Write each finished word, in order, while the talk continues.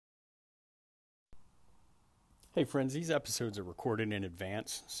Hey friends, these episodes are recorded in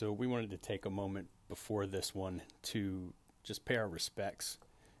advance, so we wanted to take a moment before this one to just pay our respects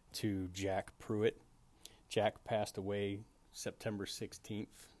to Jack Pruitt. Jack passed away September 16th,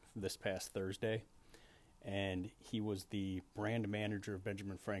 this past Thursday, and he was the brand manager of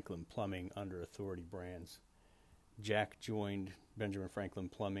Benjamin Franklin Plumbing under Authority Brands. Jack joined Benjamin Franklin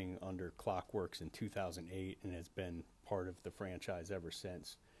Plumbing under Clockworks in 2008 and has been part of the franchise ever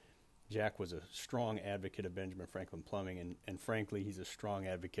since. Jack was a strong advocate of Benjamin Franklin Plumbing, and frankly, he's a strong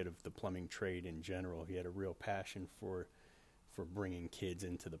advocate of the plumbing trade in general. He had a real passion for bringing kids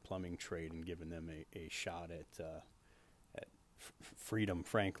into the plumbing trade and giving them a shot at freedom,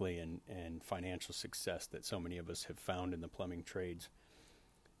 frankly, and financial success that so many of us have found in the plumbing trades.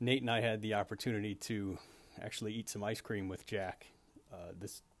 Nate and I had the opportunity to actually eat some ice cream with Jack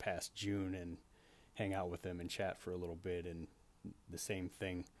this past June and hang out with him and chat for a little bit, and the same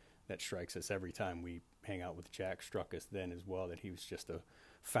thing that strikes us every time we hang out with Jack struck us then as well, that he was just a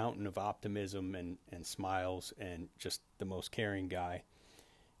fountain of optimism and smiles and just the most caring guy.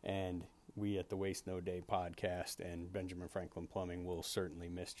 And we at the Waste No Day podcast and Benjamin Franklin Plumbing will certainly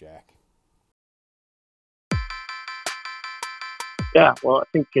miss Jack. Yeah, well, I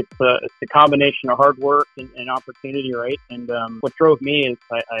think it's a combination of hard work and opportunity, right? And what drove me is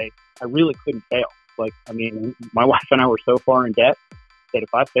I really couldn't fail. My wife and I were so far in debt that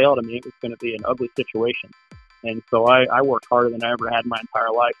if I failed, it was going to be an ugly situation. And so I worked harder than I ever had in my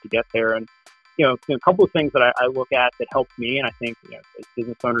entire life to get there. And, a couple of things that I look at that helps me, and I think, as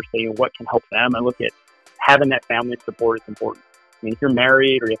business owners say, what can help them, I look at having that family support is important. If you're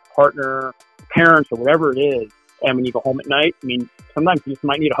married or you have a partner, parents, or whatever it is, and when you go home at night, sometimes you just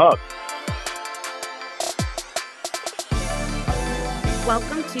might need a hug.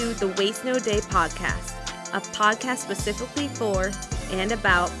 Welcome to the Waste No Day podcast, a podcast specifically for and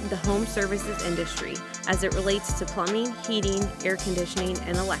about the home services industry as it relates to plumbing, heating, air conditioning,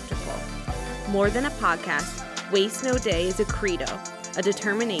 and electrical. More than a podcast, Waste No Day is a credo, a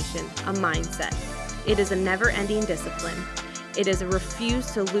determination, a mindset. It is a never-ending discipline. It is a refuse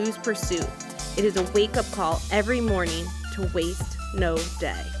to lose pursuit. It is a wake-up call every morning to waste no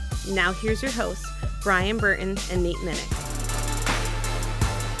day. Now here's your hosts, Brian Burton and Nate Minnick.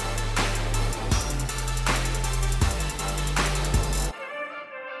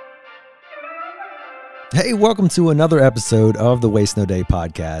 Hey, welcome to another episode of the Waste No Day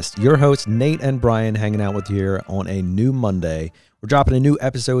podcast. Your hosts, Nate and Brian, hanging out with you here on a new Monday. We're dropping a new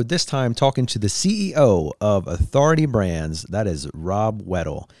episode, this time talking to the CEO of Authority Brands, that is Rob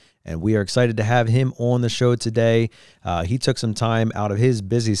Weddle. And we are excited to have him on the show today. He took some time out of his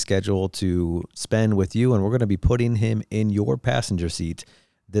busy schedule to spend with you, and we're going to be putting him in your passenger seat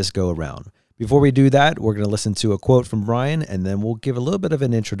this go around. Before we do that, we're going to listen to a quote from Brian, and then we'll give a little bit of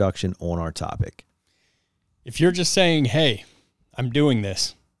an introduction on our topic. If you're just saying, hey, I'm doing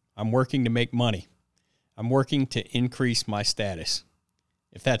this, I'm working to make money, I'm working to increase my status,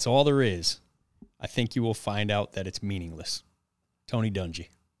 if that's all there is, I think you will find out that it's meaningless. Tony Dungy.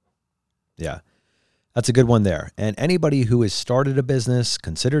 Yeah, that's a good one there. And anybody who has started a business,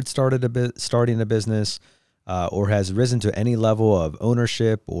 considered starting a business, or has risen to any level of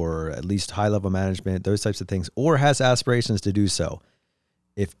ownership or at least high-level management, those types of things, or has aspirations to do so,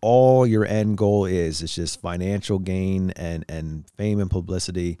 if all your end goal is just financial gain and fame and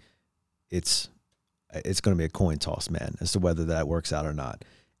publicity, it's going to be a coin toss, man, as to whether that works out or not.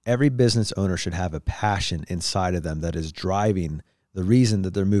 Every business owner should have a passion inside of them that is driving the reason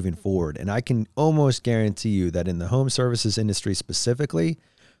that they're moving forward. And I can almost guarantee you that in the home services industry specifically,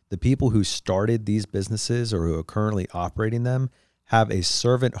 the people who started these businesses or who are currently operating them have a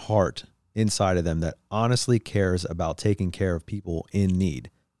servant heart inside of them that honestly cares about taking care of people in need.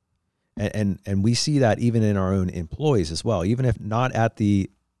 And we see that even in our own employees as well, even if not at the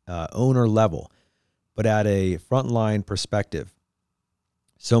owner level, but at a frontline perspective.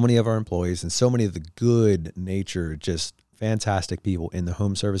 So many of our employees and so many of the good natured, just fantastic people in the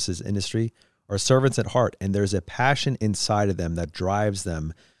home services industry are servants at heart. And there's a passion inside of them that drives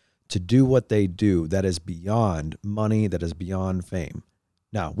them to do what they do that is beyond money, that is beyond fame.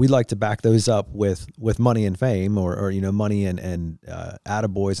 Now, we like to back those up with money and fame or money and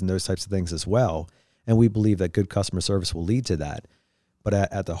attaboys and those types of things as well. And we believe that good customer service will lead to that. But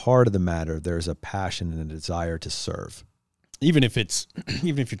at the heart of the matter, there's a passion and a desire to serve. Even if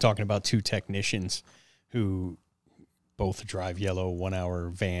you're talking about two technicians who both drive yellow 1-hour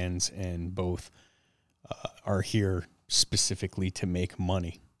vans and both are here specifically to make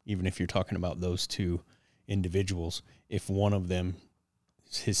money, even if you're talking about those two individuals, if one of them,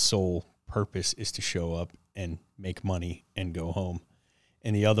 his sole purpose is to show up and make money and go home,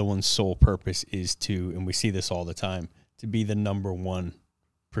 and the other one's sole purpose is to, and we see this all the time, to be the number one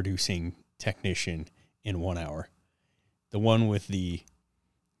producing technician in 1 hour. The one with the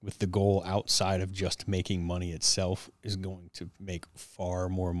goal outside of just making money itself is going to make far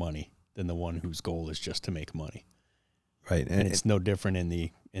more money than the one whose goal is just to make money. Right. And it's no different in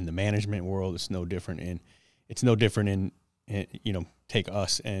the management world. It's no different in take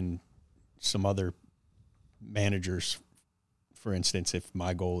us and some other managers, for instance. If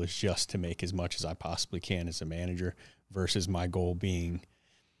my goal is just to make as much as I possibly can as a manager versus my goal being,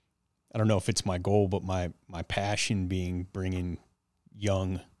 I don't know if it's my goal, but my passion being bringing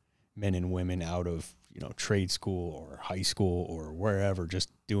young men and women out of, trade school or high school or wherever, just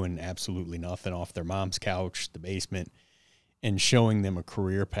doing absolutely nothing off their mom's couch, the basement, and showing them a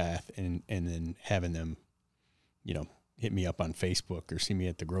career path, and then having them, hit me up on Facebook or see me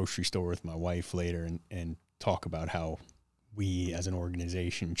at the grocery store with my wife later and talk about how we as an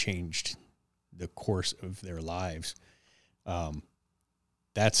organization changed the course of their lives.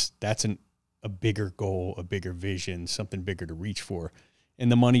 That's a bigger goal, a bigger vision, something bigger to reach for.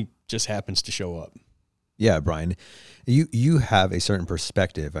 And the money just happens to show up. Yeah, Brian, you have a certain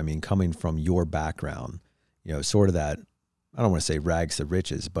perspective. I mean, coming from your background, sort of that, I don't want to say rags to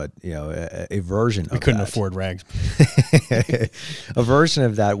riches, but, a version of that. We couldn't afford rags. A version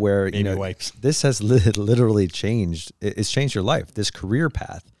of that where, Baby wipes. This has literally changed. It's changed your life. This career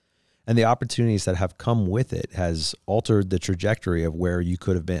path and the opportunities that have come with it has altered the trajectory of where you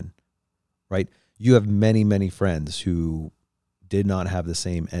could have been, right? You have many, many friends who did not have the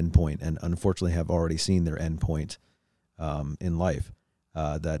same endpoint and unfortunately have already seen their endpoint in life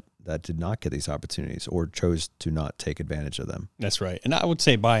that did not get these opportunities or chose to not take advantage of them. That's right. And I would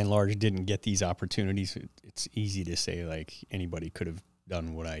say by and large didn't get these opportunities. It's easy to say like anybody could have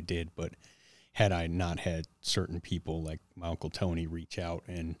done what I did, but had I not had certain people like my Uncle Tony reach out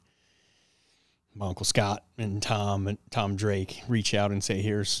and my Uncle Scott and Tom Drake reach out and say,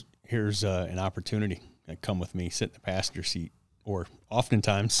 here's an opportunity. Come with me, sit in the passenger seat, or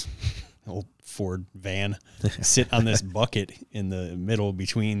oftentimes old Ford van, sit on this bucket in the middle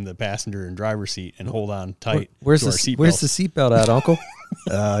between the passenger and driver seat and hold on tight. Where's the seatbelt at, Uncle?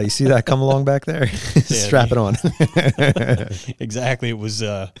 You see that come along back there? Strap it on. Exactly. It was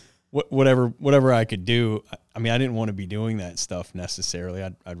whatever I could do. I mean, I didn't want to be doing that stuff necessarily.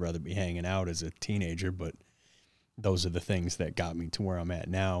 I'd rather be hanging out as a teenager, but those are the things that got me to where I'm at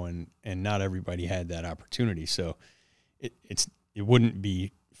now, and not everybody had that opportunity. So it wouldn't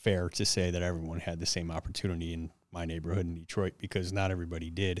be fair to say that everyone had the same opportunity in my neighborhood in Detroit, because not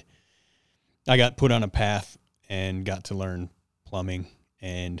everybody did. I got put on a path and got to learn plumbing,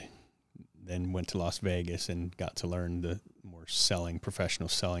 and then went to Las Vegas and got to learn the more professional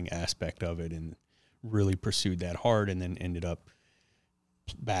selling aspect of it, and really pursued that hard, and then ended up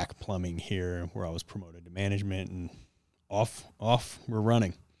back plumbing here where I was promoted to management, and off we're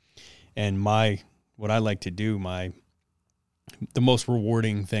running. And what I like to do, the most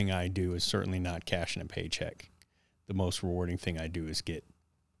rewarding thing I do is certainly not cashing a paycheck. The most rewarding thing I do is get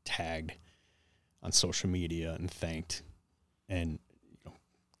tagged on social media and thanked and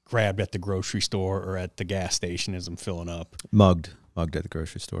grabbed at the grocery store or at the gas station as I'm filling up. Mugged at the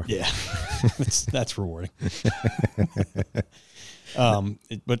grocery store. Yeah, that's rewarding.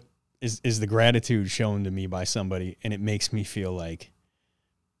 But is the gratitude shown to me by somebody, and it makes me feel like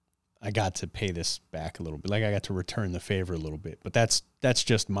I got to pay this back a little bit, like I got to return the favor a little bit. But that's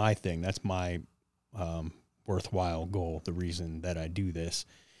just my thing. That's my worthwhile goal, the reason that I do this.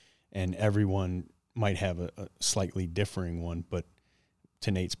 And everyone might have a slightly differing one, but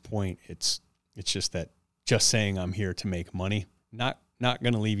to Nate's point, it's just that just saying I'm here to make money, not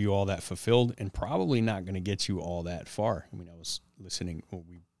going to leave you all that fulfilled, and probably not going to get you all that far. I mean, I was listening,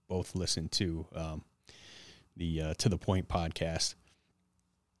 we both listened to the To The Point podcast.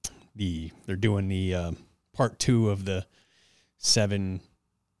 They're doing the part 2 of the 7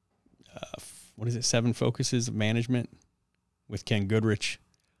 focuses of management with Ken Goodrich,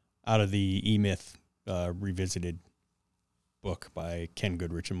 out of the E-Myth revisited book by Ken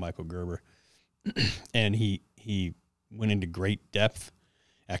Goodrich and Michael Gerber. And he went into great depth.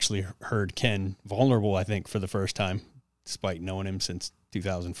 Actually heard Ken vulnerable, I think, for the first time, despite knowing him since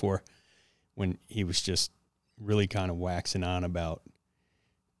 2004, when he was just really kind of waxing on about,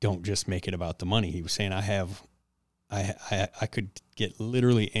 don't just make it about the money. He was saying, I could get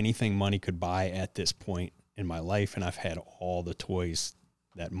literally anything money could buy at this point in my life, and I've had all the toys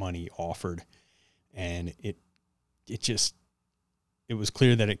that money offered, and it was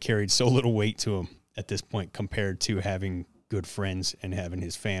clear that it carried so little weight to him at this point compared to having good friends and having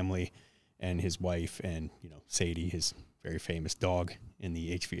his family and his wife and, Sadie, his very famous dog in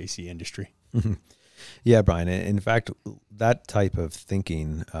the HVAC industry. Yeah, Brian. In fact, that type of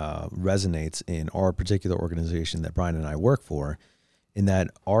thinking resonates in our particular organization that Brian and I work for, in that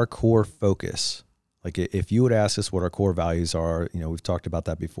our core focus, like if you would ask us what our core values are, we've talked about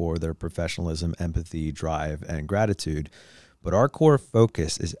that before. They're professionalism, empathy, drive, and gratitude. But our core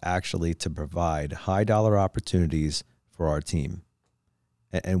focus is actually to provide high dollar opportunities for our team.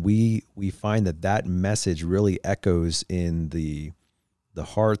 And we find that message really echoes in the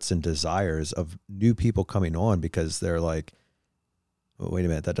hearts and desires of new people coming on, because they're like, oh, wait a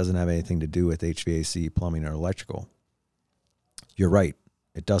minute, that doesn't have anything to do with HVAC, plumbing, or electrical. You're right,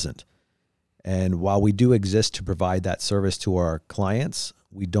 it doesn't. And while we do exist to provide that service to our clients,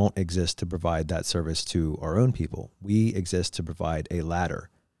 we don't exist to provide that service to our own people. We exist to provide a ladder,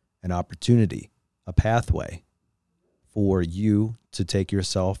 an opportunity, a pathway for you to take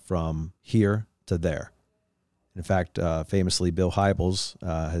yourself from here to there. In fact, famously, Bill Hybels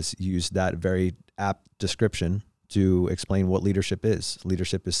has used that very apt description to explain what leadership is.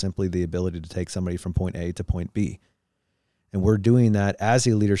 Leadership is simply the ability to take somebody from point A to point B. And we're doing that as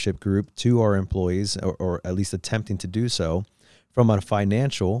a leadership group to our employees, or at least attempting to do so, from a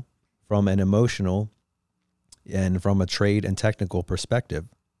financial, from an emotional, and from a trade and technical perspective,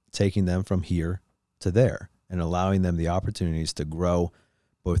 taking them from here to there and allowing them the opportunities to grow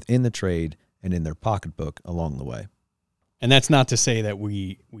both in the trade and in their pocketbook along the way. And that's not to say that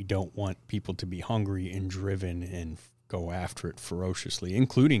we don't want people to be hungry and driven and go after it ferociously,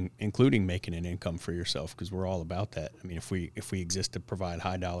 including making an income for yourself, because we're all about that. I mean, if we exist to provide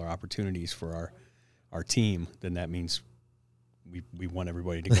high dollar opportunities for our team, then that means we want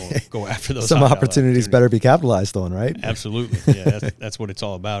everybody to go after those. Some opportunities better be capitalized on, right? Absolutely. Yeah, that's what it's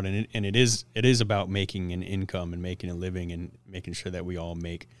all about. And it is about making an income and making a living and making sure that we all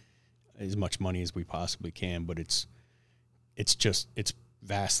make as much money as we possibly can, but it's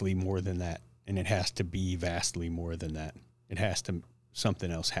vastly more than that, and it has to be vastly more than that.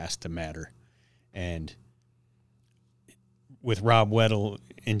 Something else has to matter. And with Rob Weddle,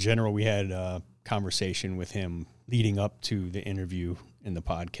 in general, we had a conversation with him leading up to the interview in the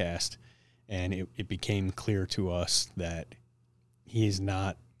podcast, and it became clear to us that he is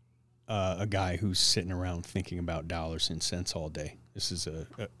not a guy who's sitting around thinking about dollars and cents all day. This is a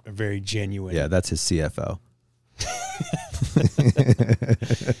very genuine... Yeah, that's his CFO.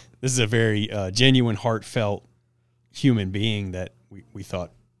 This is a very genuine, heartfelt human being that we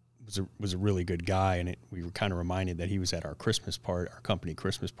thought was a really good guy, and we were kind of reminded that he was at our company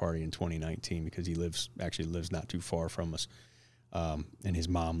Christmas party in 2019, because he lives not too far from us, and his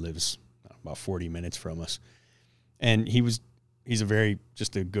mom lives about 40 minutes from us, and he's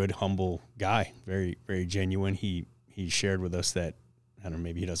just a good, humble guy, very, very genuine. He shared with us that, I don't know,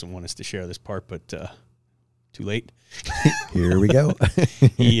 maybe he doesn't want us to share this part, but too late. Here we go.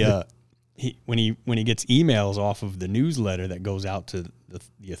 When he gets emails off of the newsletter that goes out to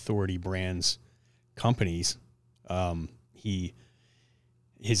the Authority Brands companies,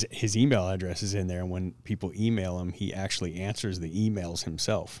 his email address is in there, and when people email him, he actually answers the emails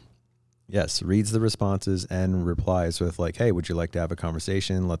himself. Yes, reads the responses and replies with like, "Hey, would you like to have a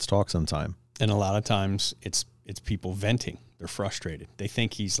conversation? Let's talk sometime." And a lot of times it's people venting. They're frustrated. They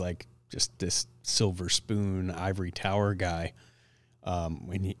think he's like just this silver spoon, ivory tower guy.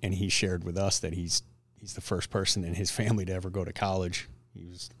 And he shared with us that he's the first person in his family to ever go to college. He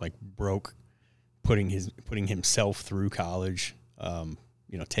was like broke, putting himself through college,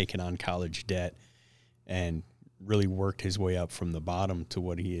 taking on college debt, and really worked his way up from the bottom to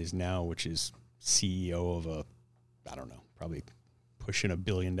what he is now, which is CEO of probably pushing $1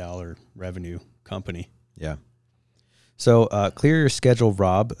 billion revenue company. Yeah. So clear your schedule,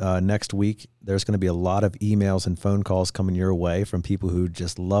 Rob. Next week, there's going to be a lot of emails and phone calls coming your way from people who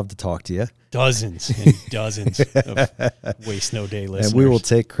just love to talk to you. Dozens and dozens of Waste No Day listeners. And we will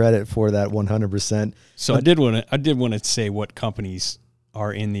take credit for that 100%. So I did want to say what companies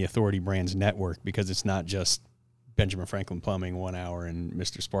are in the Authority Brands network, because it's not just Benjamin Franklin Plumbing, 1 Hour, and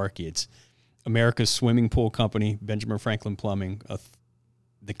Mr. Sparky. It's America's Swimming Pool Company, Benjamin Franklin Plumbing,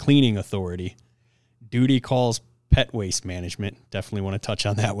 the Cleaning Authority, Duty Calls Pet Waste Management. Definitely want to touch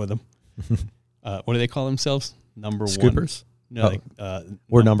on that with them. What do they call themselves? Number Scoopers? One. No,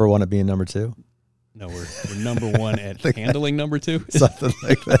 we're number one at being number two. No, we're number one at handling number two. Something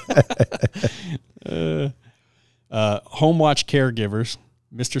like that. Home Watch Caregivers,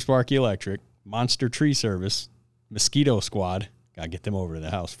 Mr. Sparky Electric, Monster Tree Service, Mosquito Squad. Gotta get them over to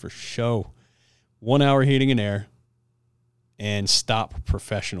the house for show. 1 Hour Heating and Air, and Stop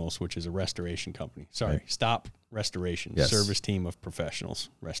Professionals, which is a restoration company. Sorry, right. Stop Restoration, yes. Service team of professionals,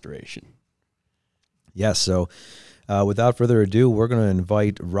 restoration. Yes. So without further ado, we're going to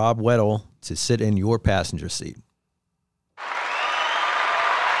invite Rob Weddle to sit in your passenger seat.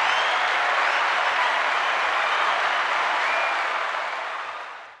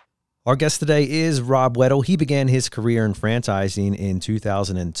 Our guest today is Rob Weddle. He began his career in franchising in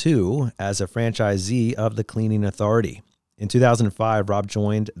 2002 as a franchisee of the Cleaning Authority. In 2005, Rob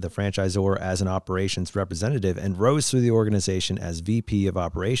joined the franchisor as an operations representative and rose through the organization as VP of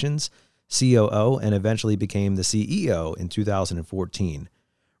Operations, COO, and eventually became the CEO in 2014.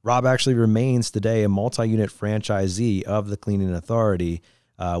 Rob actually remains today a multi-unit franchisee of the Cleaning Authority,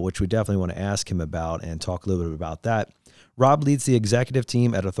 which we definitely want to ask him about and talk a little bit about that. Rob leads the executive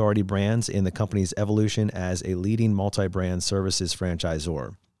team at Authority Brands in the company's evolution as a leading multi-brand services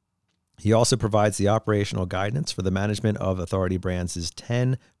franchisor. He also provides the operational guidance for the management of Authority Brands'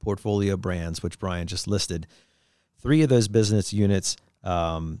 10 portfolio brands, which Brian just listed. 3 of those business units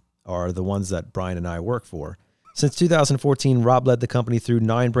are the ones that Brian and I work for. Since 2014, Rob led the company through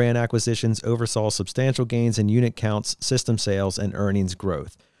 9 brand acquisitions, oversaw substantial gains in unit counts, system sales, and earnings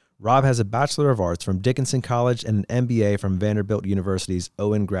growth. Rob has a Bachelor of Arts from Dickinson College and an MBA from Vanderbilt University's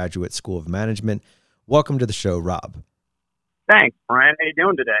Owen Graduate School of Management. Welcome to the show, Rob. Thanks, Brian. How you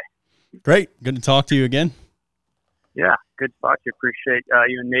doing today? Great. Good to talk to you again. Yeah, good to talk to you. Appreciate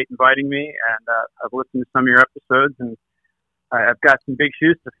you and Nate inviting me, and I've listened to some of your episodes, and I've got some big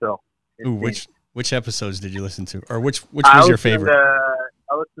shoes to fill. Ooh, which episodes did you listen to, or which was your favorite?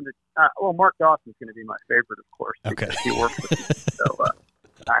 I listened to Mark Dawson's going to be my favorite, of course, because he works with me. So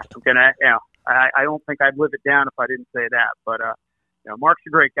I'm gonna, I don't think I'd live it down if I didn't say that. But Mark's a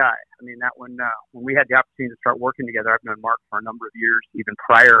great guy. I mean, that when we had the opportunity to start working together, I've known Mark for a number of years, even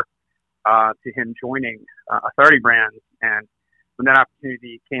prior to him joining Authority Brands. And when that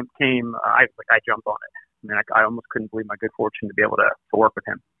opportunity came, I jumped on it. I mean, I almost couldn't believe my good fortune to be able to work with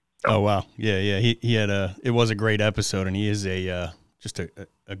him. So. Oh wow, yeah. He had it was a great episode, and he is just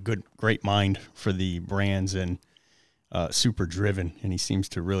a great mind for the brands and super driven, and he seems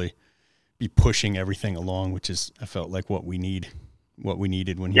to really be pushing everything along, which is, I felt like what we needed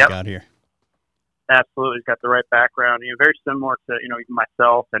when he got here. Absolutely. He's got the right background, very similar to, even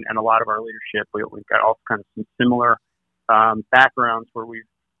myself and a lot of our leadership. We've got all kinds of some similar backgrounds where we've,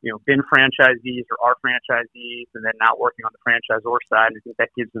 been franchisees or are franchisees and then now working on the franchisor side. And I think that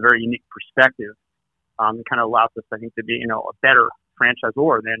gives a very unique perspective and kind of allows us, I think, to be, a better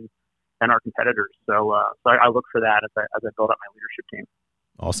franchisor than our competitors. So I look for that as I build up my leadership team.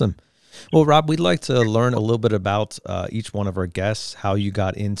 Awesome. Well, Rob, we'd like to learn a little bit about each one of our guests, how you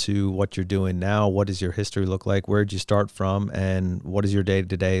got into what you're doing now. What does your history look like? Where did you start from? And what does your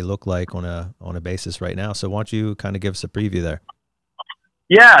day-to-day look like on a basis right now? So why don't you kind of give us a preview there?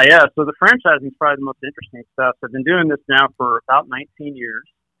 Yeah. So the franchising is probably the most interesting stuff. I've been doing this now for about 19 years.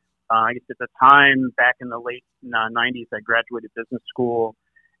 I guess at the time, back in the late 90s, I graduated business school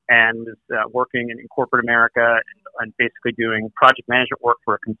and was working in corporate America and basically doing project management work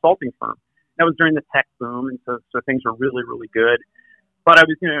for a consulting firm. That was during the tech boom, and so things were really, really good. But I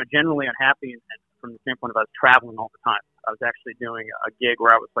was, generally unhappy, and from the standpoint of I was traveling all the time. I was actually doing a gig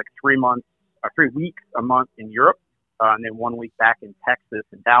where I was like 3 weeks a month in Europe, and then 1 week back in Texas,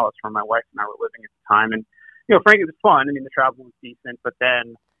 in Dallas, where my wife and I were living at the time. And frankly, it was fun. I mean, the travel was decent, but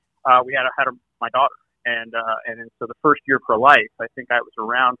then we had my daughter. And so the first year of her life, I think I was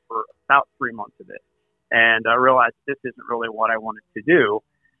around for about 3 months of it. And I realized this isn't really what I wanted to do.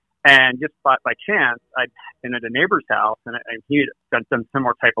 And just by chance, I'd been at a neighbor's house, and he had done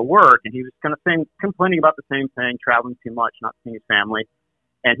similar type of work. And he was kind of complaining about the same thing, traveling too much, not seeing his family.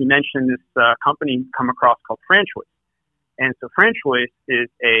 And he mentioned this company come across called FranChoice. And so FranChoice is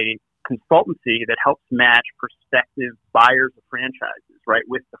a consultancy that helps match prospective buyers of franchises, right,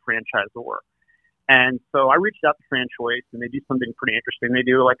 with the franchisor. And so I reached out to FranChoice, and they do something pretty interesting. They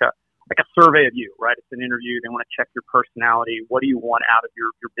do like a survey of you, right? It's an interview. They want to check your personality. What do you want out of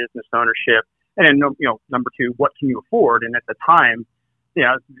your business ownership? And then, number 2, what can you afford? And at the time,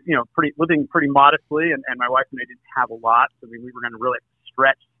 living pretty modestly, and my wife and I didn't have a lot. So we were going to really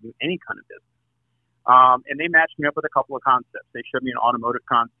stretch to do any kind of business. And they matched me up with a couple of concepts. They showed me an automotive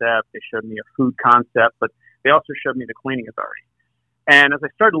concept. They showed me a food concept, but they also showed me the Cleaning Authority. And as I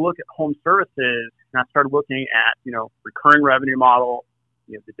started to look at home services, and I started looking at, recurring revenue model,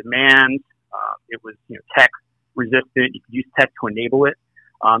 the demand, it was, tech resistant. You could use tech to enable it.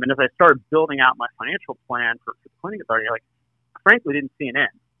 And as I started building out my financial plan for the Cleaning Authority, I frankly didn't see an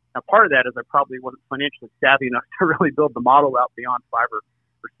end. Now, part of that is I probably wasn't financially savvy enough to really build the model out beyond 5 or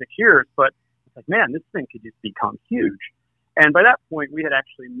 6 years, but it's like, man, this thing could just become huge. And by that point, we had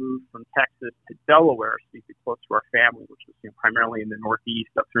actually moved from Texas to Delaware, so we could be close to our family, which was primarily in the Northeast,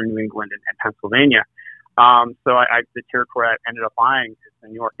 up through New England and Pennsylvania. So the territory I ended up buying is in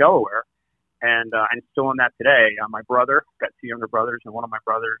New York, Delaware, and I'm still in that today. My brother, I've got two younger brothers, and one of my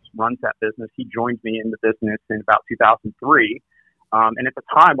brothers runs that business. He joined me in the business in about 2003. And at the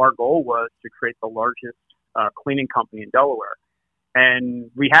time, our goal was to create the largest cleaning company in Delaware. And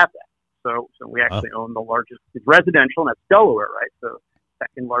we have that. So we actually own the largest, it's residential, and that's Delaware, right? So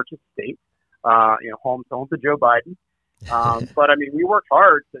second largest state, home to Joe Biden. But we worked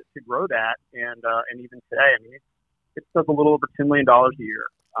hard to grow that. And even today, it does a little over $2 million a year.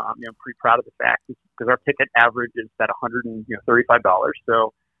 I'm pretty proud of the fact because our ticket average is at $135.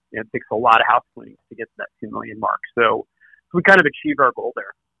 So, it takes a lot of house cleanings to get to that 2 million mark. So we kind of achieved our goal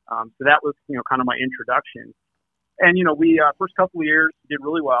there. So that was, kind of my introduction. And, we, first couple of years did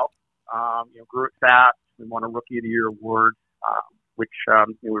really well. Grew it fast. We won a Rookie of the Year award, which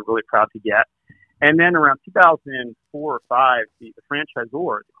we're really proud to get. And then around 2004 or 5, the franchisor,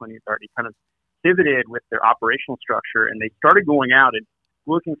 the Cleaning Authority, kind of pivoted with their operational structure, and they started going out and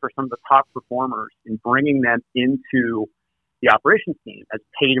looking for some of the top performers and bringing them into the operations team as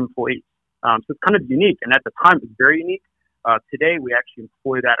paid employees. So it's kind of unique, and at the time it was very unique. Today we actually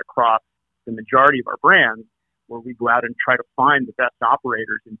employ that across the majority of our brands, where we go out and try to find the best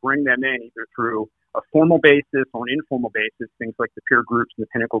operators and bring them in either through a formal basis or an informal basis, things like the peer groups and the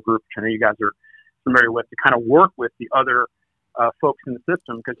Pinnacle Group, which I know you guys are familiar with, to kind of work with the other folks in the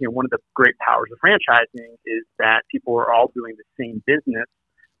system. Because, one of the great powers of franchising is that people are all doing the same business,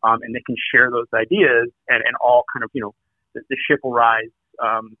 and they can share those ideas and all kind of, the ship will rise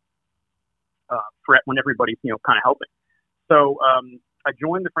when everybody's, kind of helping. So I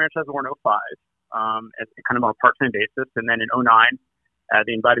joined the franchisor in 2005. As kind of on a part-time basis. And then in 2009,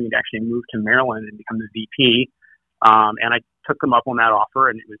 they invited me to actually move to Maryland and become the VP. And I took them up on that offer,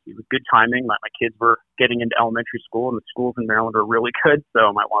 and it was good timing. My kids were getting into elementary school, and the schools in Maryland are really good.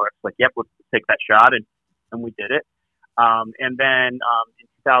 So my wife was like, yep, let's take that shot. And we did it. And then in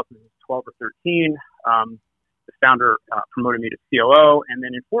 2012 or 13, the founder promoted me to COO. And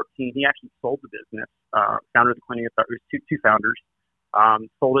then in 2014, he actually sold the business. Founder of the Cleaning Authority, two founders.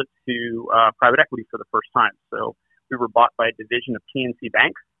 Sold it to private equity for the first time. So we were bought by a division of PNC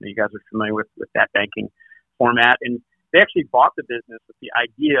Bank. You guys are familiar with that banking format. And they actually bought the business with the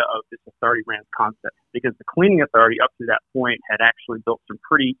idea of this Authority Brands concept, because the Cleaning Authority up to that point had actually built some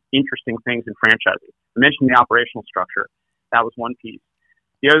pretty interesting things in franchising. I mentioned the operational structure. That was one piece.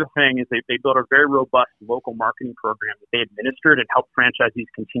 The other thing is they built a very robust local marketing program that they administered and helped franchisees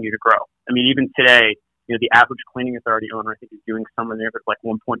continue to grow. Even today, the average Cleaning Authority owner, I think, is doing somewhere near like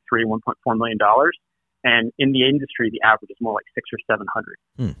 $1.3, $1.4 million. And in the industry, the average is more like 600 or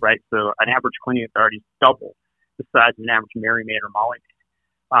 700, right? So an average Cleaning Authority is double the size of an average Mary Maid or Molly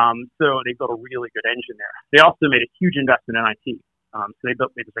Maid. So they built a really good engine there. They also made a huge investment in IT. So they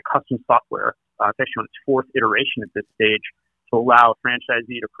built a custom software. It's actually on its fourth iteration at this stage to allow a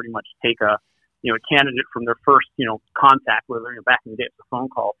franchisee to pretty much take a candidate from their first, contact, whether back in the day it's a phone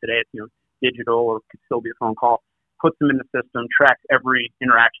call. Today it's, digital, or could still be a phone call, puts them in the system, tracks every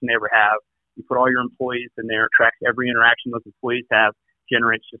interaction they ever have. You put all your employees in there, tracks every interaction those employees have,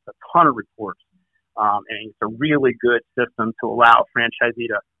 generates just a ton of reports. And it's a really good system to allow a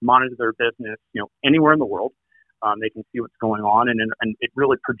franchisee to monitor their business, anywhere in the world. They can see what's going on, and it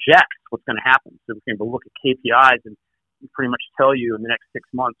really projects what's going to happen. So we can look at KPIs and pretty much tell you in the next 6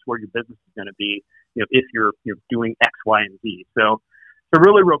 months where your business is going to be, if you're doing X, Y, and Z. So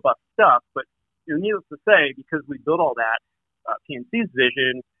really robust stuff, but needless to say, because we built all that, PNC's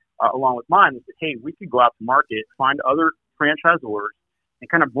vision, along with mine, was that, hey, we could go out to market, find other franchisors, and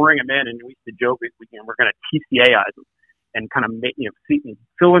kind of bring them in. And we used to joke, we're going to TCAize them and kind of make,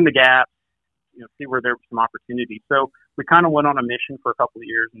 fill in the gaps, see where there was some opportunity. So we kind of went on a mission for a couple of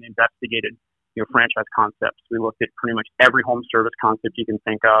years and investigated, franchise concepts. We looked at pretty much every home service concept you can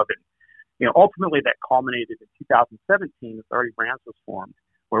think of, and ultimately that culminated in 2017. Authority Brands was formed,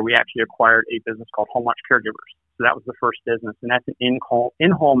 where we actually acquired a business called Home Watch Caregivers. So that was the first business, and that's an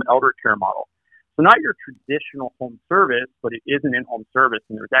in-home elder care model. So not your traditional home service, but it is an in-home service,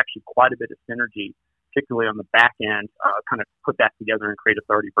 and there's actually quite a bit of synergy, particularly on the back end, kind of put that together and create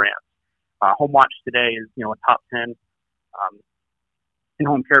Authority Brands. Home Watch today is, a top 10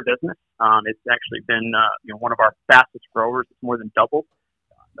 in-home care business. It's actually been, one of our fastest growers. It's more than doubled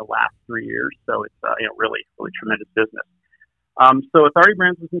the last 3 years. So it's, really, really tremendous business. So Authority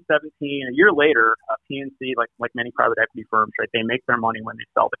Brands was in 17. A year later, PNC, like many private equity firms, right, they make their money when they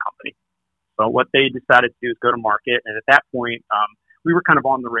sell the company. So what they decided to do is go to market. And at that point, we were kind of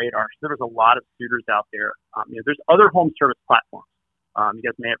on the radar. So there was a lot of suitors out there. There's other home service platforms. You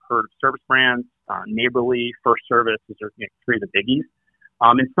guys may have heard of Service Brands, Neighborly, First Service. These are three of the biggies.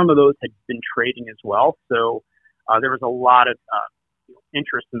 And some of those had been trading as well. So there was a lot of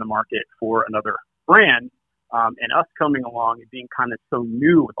interest in the market for another brand. And us coming along and being kind of so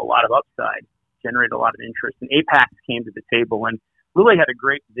new with a lot of upside generated a lot of interest. And Apax came to the table and really had a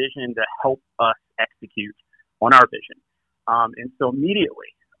great vision to help us execute on our vision. And so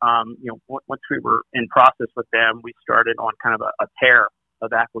immediately, once we were in process with them, we started on kind of a tear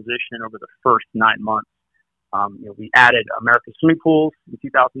of acquisition over the first 9 months. We added America's Swimming Pools in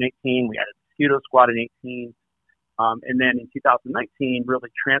 2018. We added Mosquito Squad in 18. And then in 2019, really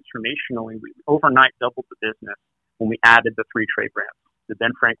transformationally, we overnight doubled the business when we added the 3 trade brands, the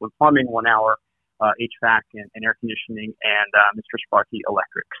Ben Franklin Plumbing, 1 Hour HVAC and air conditioning, and Mr. Sparky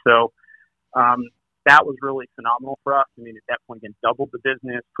Electric. So that was really phenomenal for us. I mean, at that point, again, doubled the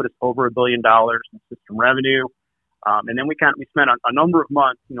business, put us over $1 billion in system revenue. And then we spent a number of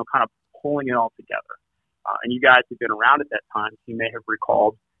months, kind of pulling it all together. And you guys have been around at that time, so you may have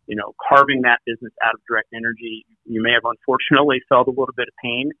recalled, carving that business out of Direct Energy. You may have unfortunately felt a little bit of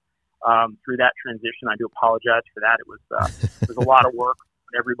pain through that transition. I do apologize for that. It was a lot of work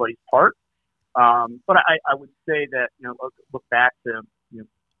on everybody's part. But I would say that, look back to,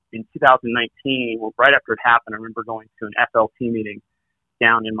 in 2019, well, right after it happened, I remember going to an FLT meeting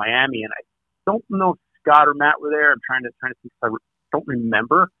down in Miami, and I don't know if Scott or Matt were there. I'm trying to think if I don't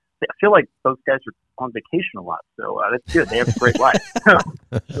remember. I feel like those guys are on vacation a lot, so that's good. They have a great life.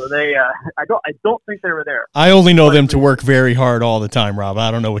 So they, I don't think they were there. I only know them to work very hard all the time, Rob.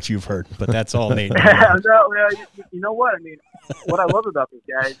 I don't know what you've heard, but that's all Nate. No, you know what? I mean, what I love about these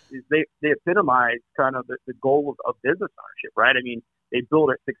guys is they epitomize kind of the goal of business ownership, right? I mean, they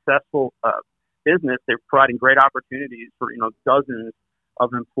build a successful business. They're providing great opportunities for dozens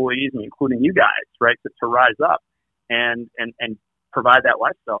of employees, including you guys, right, to rise up and provide that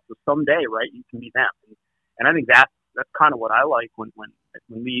lifestyle. So someday, right, you can be them. And I think that's kind of what I like when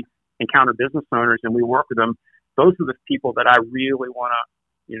we encounter business owners and we work with them. Those are the people that I really want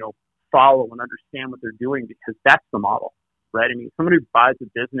to, follow and understand what they're doing, because that's the model, right? I mean, somebody who buys a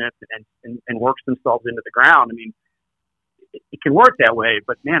business and works themselves into the ground, I mean, it can work that way,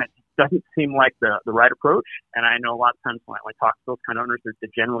 but man, it doesn't seem like the right approach. And I know a lot of times when I talk to those kind of owners,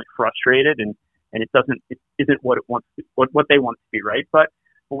 they're generally frustrated and it isn't what it wants to, what they want it to be, right? But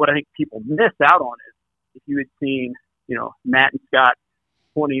what I think people miss out on is if you had seen, Matt and Scott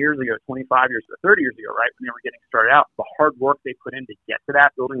 20 years ago, 25 years ago, 30 years ago, right, when they were getting started out, the hard work they put in to get to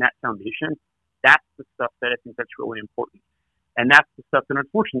that, building that foundation, that's the stuff that I think that's really important. And that's the stuff that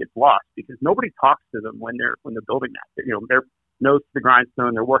unfortunately gets lost because nobody talks to them when they're building that. They're nose to the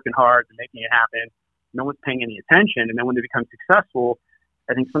grindstone, they're working hard, they're making it happen. No one's paying any attention. And then when they become successful,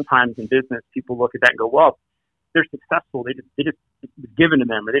 I think sometimes in business, people look at that and go, well, they're successful. They just it was given to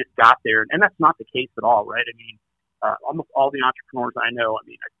them, or they just got there. And that's not the case at all, right? I mean, almost all the entrepreneurs I know, I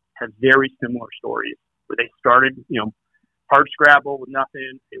have very similar stories where they started, hard scrabble with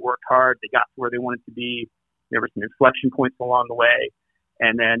nothing. They worked hard. They got to where they wanted to be. There were some inflection points along the way.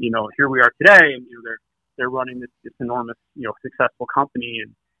 And then, here we are today, and they're running this enormous, successful company.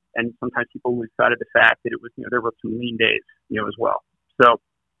 And sometimes people lose sight of the fact that it was, there were some lean days, as well. So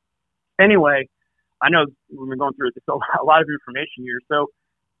anyway, I know we've been going through a lot of information here. So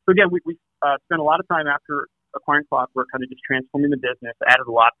again, we spent a lot of time after acquiring Clockwork, kind of just transforming the business, added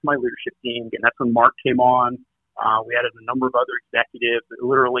a lot to my leadership team. And that's when Mark came on. We added a number of other executives that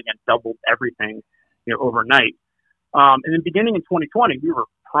literally doubled everything, overnight. And then beginning in 2020, we were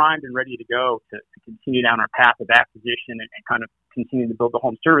primed and ready to go to continue down our path of acquisition and kind of continue to build the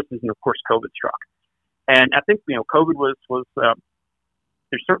home services. And of course, COVID struck. And I think, COVID was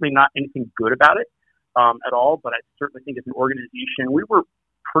there's certainly not anything good about it at all, but I certainly think as an organization, we were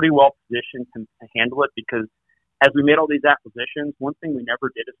pretty well positioned to handle it because as we made all these acquisitions, one thing we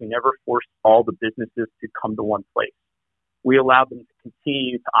never did is we never forced all the businesses to come to one place. We allowed them to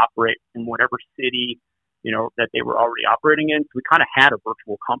continue to operate in whatever city, that they were already operating in. So we kind of had a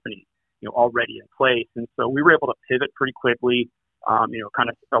virtual company, already in place. And so we were able to pivot pretty quickly, kind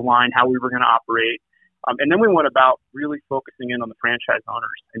of align how we were going to operate. And then we went about really focusing in on the franchise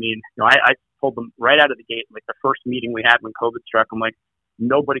owners. I mean, I told them right out of the gate, like the first meeting we had when COVID struck, I'm like,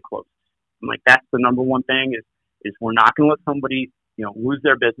 nobody closes. I'm like, that's the number one thing is we're not going to let somebody, lose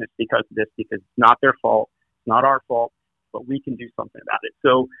their business because of this, because it's not their fault. It's not our fault, but we can do something about it.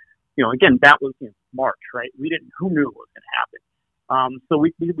 So, again, that was March, right? Who knew what was going to happen? So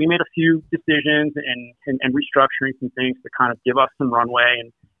we made a few decisions and restructuring some things to kind of give us some runway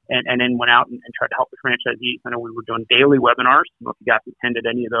and then went out and tried to help the franchisees. I know we were doing daily webinars. I don't know if you guys attended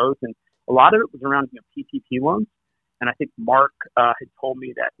any of those, and a lot of it was around PPP loans. And I think Mark had told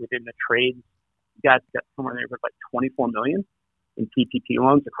me that within the trades, you guys got somewhere near like $24 million in PPP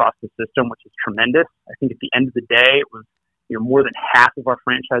loans across the system, which is tremendous. I think at the end of the day, it was more than half of our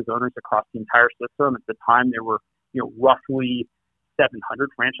franchise owners across the entire system. At the time, there were roughly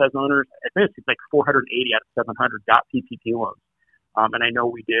 700 franchise owners. I think it's like 480 out of 700 got PPP loans. And I know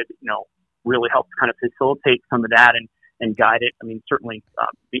we did, really help kind of facilitate some of that and guide it. I mean, certainly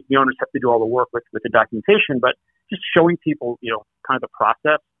the owners have to do all the work with the documentation, but just showing people, kind of the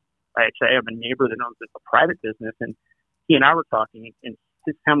process. I have a neighbor that owns a private business, and he and I were talking, and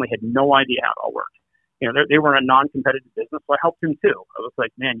his family had no idea how it all worked. They were in a non-competitive business, so I helped him too. I was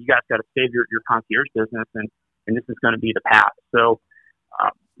like, man, you guys got to save your concierge business, and this is going to be the path. So,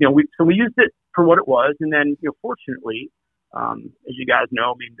 we used it for what it was, and then, fortunately, as you guys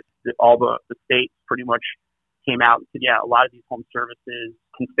know, I mean, all the states pretty much came out and said, yeah, a lot of these home services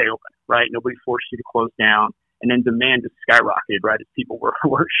can stay open, right? Nobody forced you to close down. And then demand just skyrocketed, right? As people were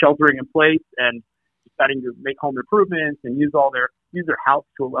sheltering in place and deciding to make home improvements and use their house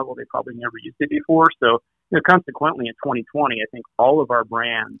to a level they probably never used it before. So, consequently in 2020, I think all of our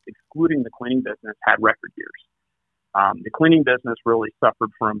brands, excluding the cleaning business, had record years. The cleaning business really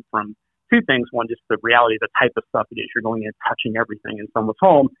suffered from two things. One, just the reality of the type of stuff it is. You're going in and touching everything in someone's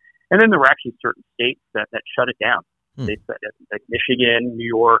home. And then there were actually certain states that shut it down. States like Michigan, New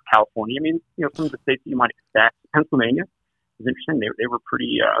York, California. I mean, some of the states that you might expect. Pennsylvania is interesting. They were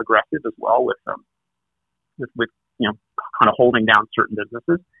pretty aggressive as well with kind of holding down certain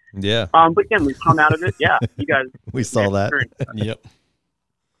businesses. Yeah. But again, we've come out of it. Yeah, you guys. We saw that. Yep.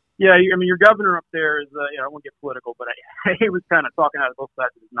 Yeah, I mean, your governor up there is, I won't get political, but he was kind of talking out of both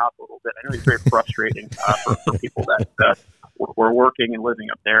sides of his mouth a little bit. I know he's very frustrating for people that were working and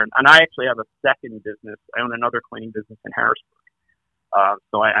living up there. And I actually have a second business. I own another cleaning business in Harrisburg.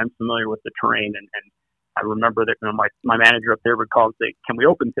 So I'm familiar with the terrain. And I remember that my manager up there would call and say, can we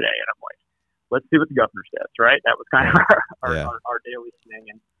open today? And I'm like, let's see what the governor says, right? That was kind of our daily thing.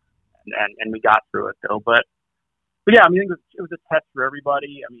 And we got through it, though. But yeah, I mean, it was a test for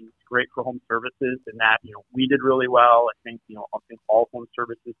everybody. I mean, it's great for home services in that, we did really well. I think all home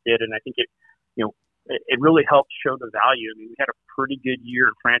services did. And I think it really helped show the value. I mean, we had a pretty good year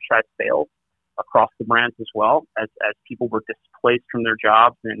in franchise sales across the brands as well as people were displaced from their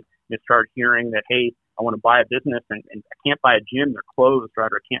jobs and started hearing that, hey, I want to buy a business and I can't buy a gym, they're closed,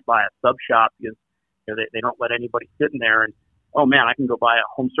 right? Or I can't buy a sub shop because they don't let anybody sit in there. And, oh man, I can go buy a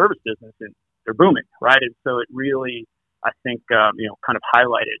home service business and they're booming, right? And so it really, I think, kind of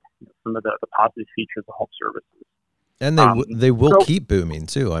highlighted some of the positive features of home services. And they will keep booming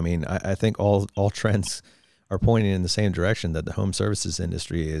too. I mean, I think all trends are pointing in the same direction, that the home services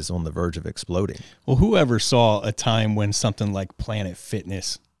industry is on the verge of exploding. Well, whoever saw a time when something like Planet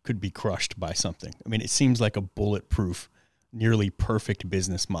Fitness could be crushed by something? I mean, it seems like a bulletproof, nearly perfect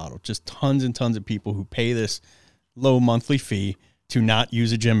business model. Just tons and tons of people who pay this low monthly fee to not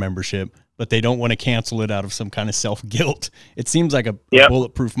use a gym membership, but they don't want to cancel it out of some kind of self-guilt. It seems like a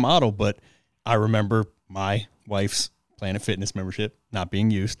bulletproof model, but I remember my wife's Planet Fitness membership not being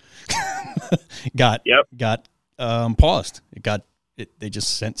used got paused. They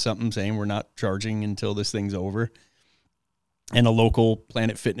just sent something saying we're not charging until this thing's over, and a local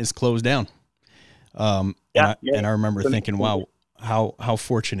Planet Fitness closed down. And I remember thinking, wow, how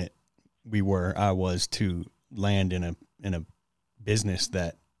fortunate I was to land in a business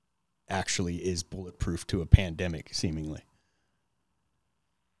that actually is bulletproof to a pandemic, seemingly.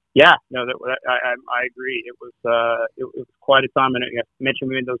 Yeah, no, I agree. It was quite a time, and I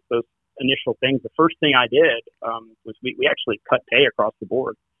mentioned those initial things. The first thing I did was we actually cut pay across the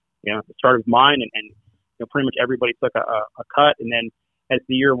board. At the start of mine, and pretty much everybody took a cut, and then as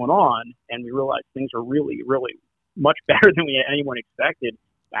the year went on, and we realized things are really, really much better than anyone expected.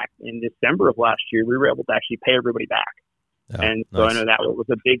 Back in December of last year, we were able to actually pay everybody back. Oh, and so nice. I know that was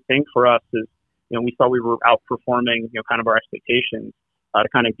a big thing for us. Is we thought we were outperforming kind of our expectations to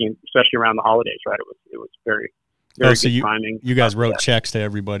kind of, especially around the holidays, right? It was very good timing. You guys wrote checks to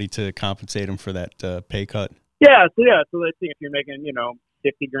everybody to compensate them for that pay cut. Yeah. So let's see, if you're making $50,000.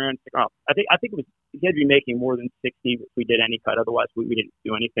 I think it was, you had to be making more than 60 if we did any cut. Otherwise, we didn't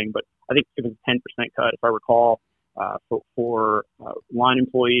do anything. But I think it was a 10% cut, if I recall. For line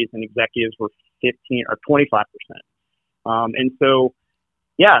employees and executives were 15 or 25%. And so,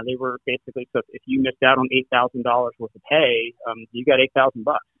 they were basically, so if you missed out on $8,000 worth of pay, you got $8,000.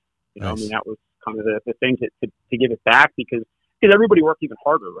 Nice. I mean, that was kind of the thing to give it back because everybody worked even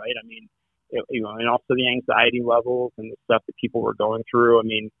harder, right? I mean, and also the anxiety levels and the stuff that people were going through. I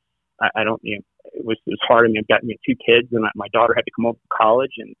mean, I don't, it was hard. I mean, I've got 2 kids, and my daughter had to come over to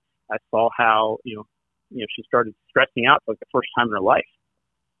college, and I saw how, she started stressing out for like the first time in her life.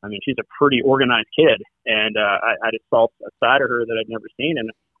 I mean, she's a pretty organized kid, and I just saw a side of her that I'd never seen,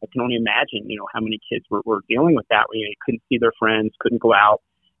 and I can only imagine, how many kids were dealing with that. You couldn't see their friends, couldn't go out,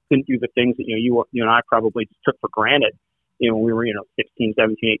 couldn't do the things that, you and I probably just took for granted, when we were, 16,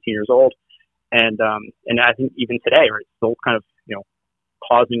 17, 18 years old. And I think even today, right, it's still kind of,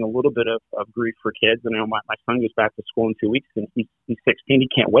 causing a little bit of grief for kids. And my son goes back to school in 2 weeks, and he's 16. He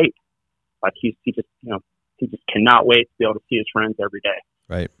can't wait. Like he just cannot wait to be able to see his friends every day.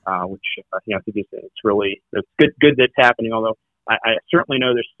 Right. Which, I think it's good that's happening. Although I certainly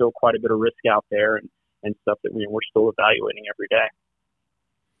know there's still quite a bit of risk out there and stuff that we're still evaluating every day.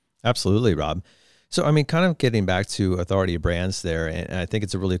 Absolutely, Rob. So, I mean, kind of getting back to Authority Brands there, and I think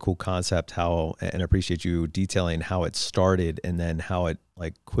it's a really cool concept and I appreciate you detailing how it started and then how it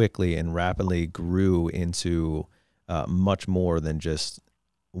like quickly and rapidly grew into much more than just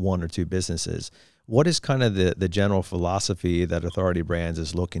 1 or 2 businesses. What is kind of the general philosophy that Authority Brands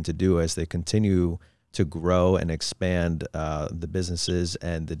is looking to do as they continue to grow and expand the businesses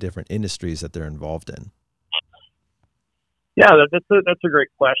and the different industries that they're involved in? Yeah, that's a great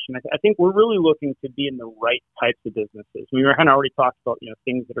question. I think we're really looking to be in the right types of businesses. We were kind of already talked about,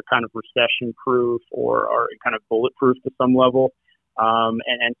 things that are kind of recession-proof or are kind of bulletproof to some level.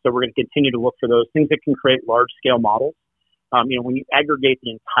 And so we're going to continue to look for those things that can create large-scale models. When you aggregate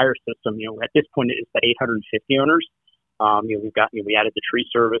the entire system, at this point it's at 850 owners. We added the tree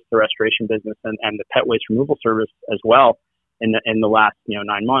service, the restoration business, and the pet waste removal service as well in the last 9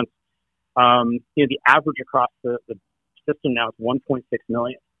 months. The average across the system now is 1.6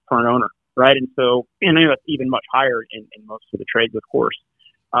 million per an owner, right? And so, that's even much higher in most of the trades, of course.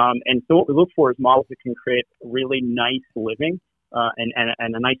 And so what we look for is models that can create really nice living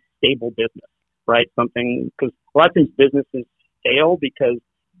and a nice stable business, right? Something, because a lot of times businesses fail because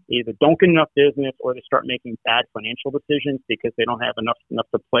either don't get enough business or they start making bad financial decisions because they don't have enough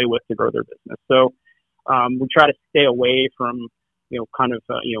to play with to grow their business. So we try to stay away from,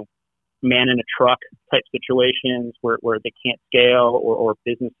 man in a truck type situations where they can't scale or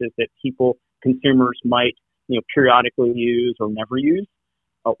businesses that consumers might, periodically use or never use,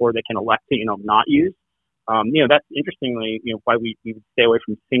 or they can elect to, not use. That's interestingly, why we would stay away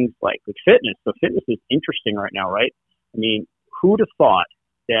from things like fitness. So fitness is interesting right now, right? I mean, who'd have thought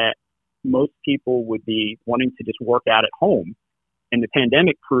that most people would be wanting to just work out at home, and the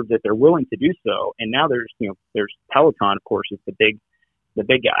pandemic proved that they're willing to do so. And now there's Peloton, of course, is the big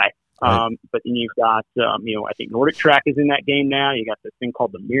guy. Right. But then you've got, I think Nordic Track is in that game now. You got this thing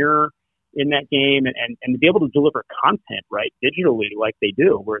called the Mirror in that game, and to be able to deliver content, right, digitally like they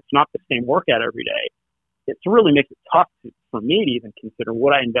do, where it's not the same workout every day, it really makes it tough for me to even consider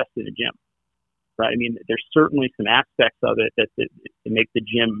would I invest in a gym, right? I mean, there's certainly some aspects of it that make the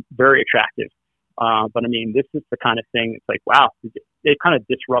gym very attractive. But I mean, this is the kind of thing that's like, wow, they kind of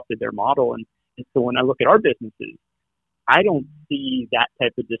disrupted their model. And so when I look at our businesses, I don't see that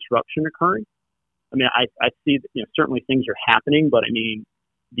type of disruption occurring. I mean, I see that, certainly things are happening, but I mean,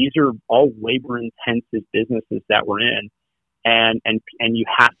 these are all labor intensive businesses that we're in, and you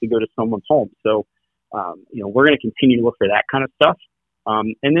have to go to someone's home. So, we're going to continue to look for that kind of stuff.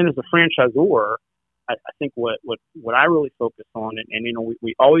 And then as a franchisor, I think what I really focus on, and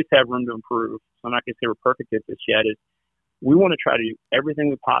we always have room to improve. So I'm not going to say we're perfect at this yet, is we want to try to do everything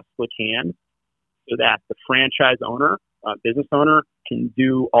we possibly can so that the franchise owner, business owner, can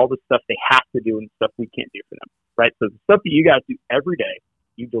do all the stuff they have to do and stuff we can't do for them, right? So the stuff that you guys do every day,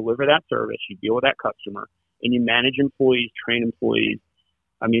 you deliver that service, you deal with that customer, and you manage employees, train employees.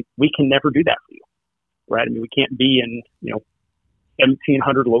 I mean, we can never do that for you, right? I mean, we can't be in,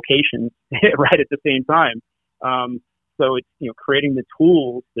 1,700 locations right at the same time. So it's, creating the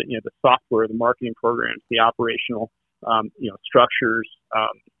tools that, the software, the marketing programs, the operational, structures,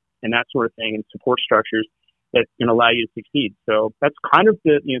 and that sort of thing, and support structures that can allow you to succeed. So that's kind of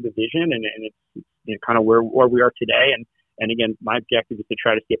the vision, and it's kind of where we are today. And again, my objective is to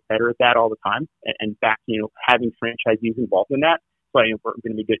try to get better at that all the time. And in fact, having franchisees involved in that. So we're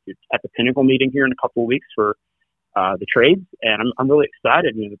going to be good at the Pinnacle meeting here in a couple of weeks for the trades. And I'm really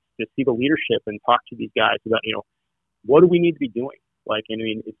excited to see the leadership and talk to these guys about, what do we need to be doing? Like, I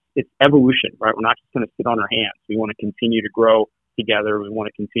mean, it's evolution, right? We're not just going to sit on our hands. We want to continue to grow together. We want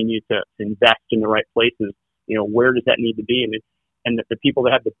to continue to invest in the right places. Where does that need to be? And the people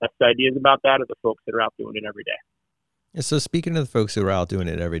that have the best ideas about that are the folks that are out doing it every day. Yeah, so speaking of the folks who are out doing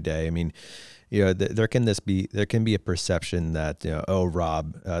it every day, I mean, there can be a perception that,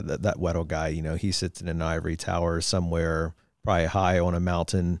 Rob, that Weddle guy, he sits in an ivory tower somewhere, probably high on a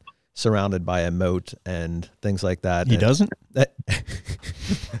mountain, surrounded by a moat and things like that. He doesn't?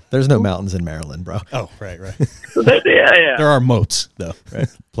 There's no mountains in Maryland, bro. Oh, right. Yeah. There are moats, though, right?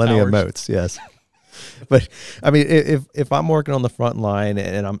 Plenty of Towers. moats, yes. But I mean, if I'm working on the front line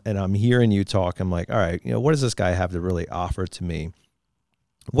and I'm hearing you talk, I'm like, all right, what does this guy have to really offer to me?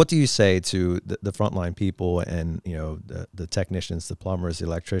 What do you say to the frontline people and the technicians, the plumbers, the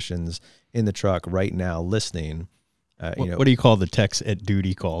electricians in the truck right now listening? What do you call the techs at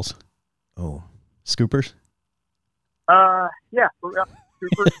duty calls? Oh, scoopers. Yeah,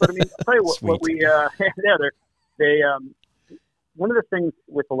 scoopers. But I mean, I'll tell you what we one of the things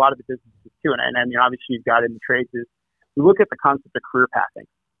with a lot of the businesses too, and I mean, obviously you've got in the trades is we look at the concept of career pathing,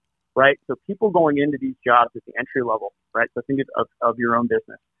 right? So people going into these jobs at the entry level, right? So think of your own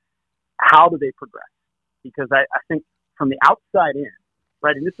business. How do they progress? Because I think from the outside in,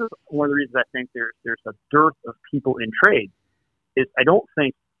 right, and this is one of the reasons I think there's a dearth of people in trade, is I don't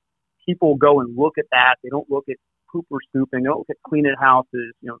think people go and look at that. They don't look at pooper scooping. They don't look at cleaning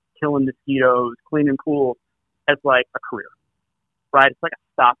houses, killing mosquitoes, cleaning pools as like a career, right? It's like a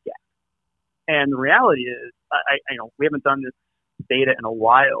stopgap. And the reality is, I we haven't done this data in a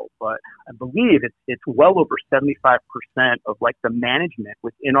while, but I believe it's well over 75% of like the management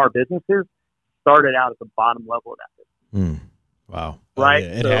within our businesses started out at the bottom level of that business. Wow. Right?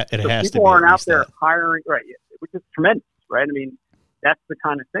 It has to be. People aren't out there hiring, right? Which is tremendous, right? I mean, that's the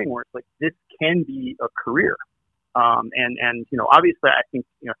kind of thing where it's like, this can be a career. And obviously I think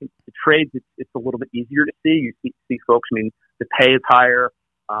the trades, it's a little bit easier to see. You see folks, I mean, the pay is higher.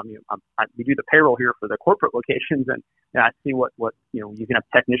 We do the payroll here for the corporate locations, and I see what you can have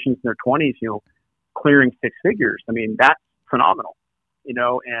technicians in their 20s, clearing six figures. I mean, that's phenomenal,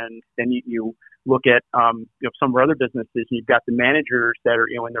 and then you look at, some of our other businesses, you've got the managers that are,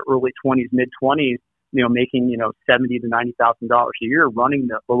 in their early 20s, mid 20s, making, $70,000 to $90,000 a year running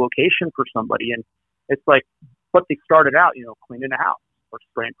the location for somebody. And it's like, but they started out, cleaning a house or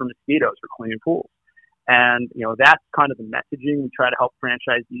spraying for mosquitoes or cleaning pools. And, that's kind of the messaging we try to help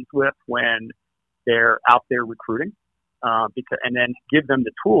franchisees with when they're out there recruiting, and then give them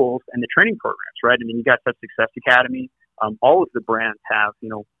the tools and the training programs, right? I mean, you guys have Success Academy. All of the brands have,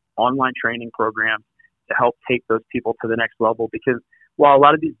 online training programs to help take those people to the next level, because while a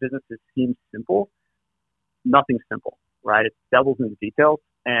lot of these businesses seem simple, nothing's simple, right? It's devil's in the details,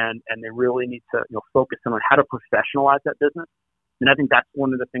 and they really need to, focus on how to professionalize that business. And I think that's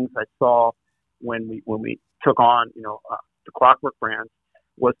one of the things I saw when we took on, the Clockwork brands,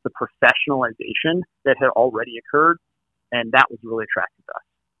 was the professionalization that had already occurred. And that was really attractive to us,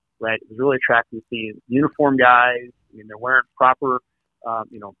 right? It was really attractive to see uniform guys. I mean, they're wearing proper,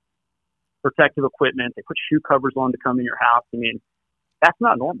 protective equipment. They put shoe covers on to come in your house. I mean, that's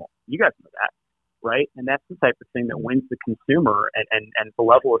not normal. You guys know that, right? And that's the type of thing that wins the consumer, and the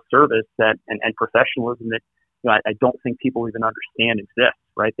level of service that and professionalism that I don't think people even understand exists,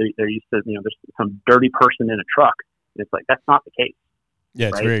 right? They're used to, there's some dirty person in a truck. And it's like, that's not the case. Yeah,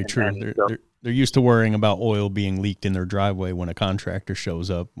 it's right? very true. They're used to worrying about oil being leaked in their driveway when a contractor shows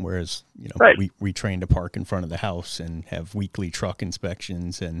up, whereas right. we train to park in front of the house and have weekly truck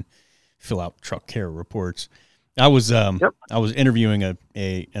inspections and fill out truck care reports. I was interviewing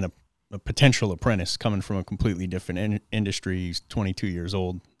a potential apprentice coming from a completely different industry. He's 22 years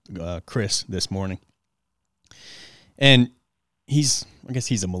old, Chris, this morning, and I guess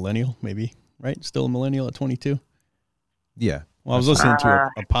he's a millennial, maybe, right? Still a millennial at 22. Yeah. Well, I was listening to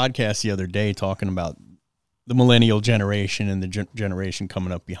a podcast the other day talking about the millennial generation and the generation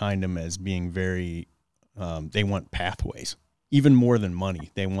coming up behind them as being very, they want pathways, even more than money.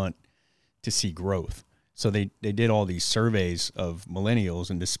 They want to see growth. So they did all these surveys of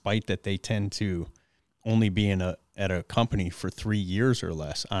millennials, and despite that they tend to only be at a company for 3 years or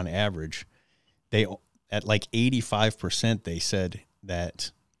less on average, they at like 85%, they said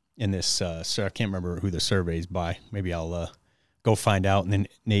that in this, so I can't remember who the survey is by. Maybe I'll go find out, and then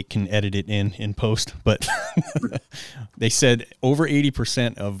Nate can edit it in post. But they said over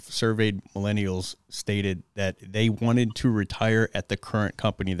 80% of surveyed millennials stated that they wanted to retire at the current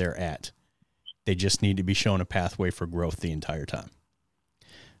company they're at. They just need to be shown a pathway for growth the entire time.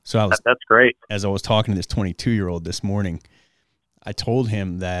 So that's great. As I was talking to this 22-year-old this morning, I told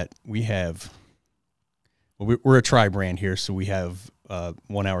him that we're a tri-brand here, so we have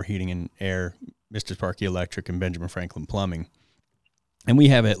 1 Hour Heating and Air, Mr. Sparky Electric, and Benjamin Franklin Plumbing. And we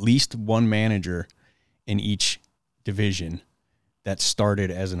have at least one manager in each division that started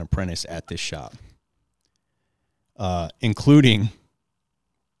as an apprentice at this shop, including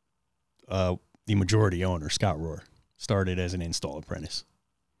the majority owner, Scott Rohr, started as an install apprentice.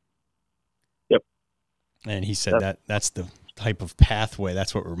 Yep. And he said that's the type of pathway.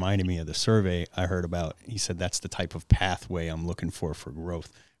 That's what reminded me of the survey I heard about. He said that's the type of pathway I'm looking for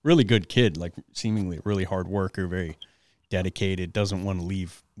growth. Really good kid, like seemingly really hard worker, very dedicated, doesn't want to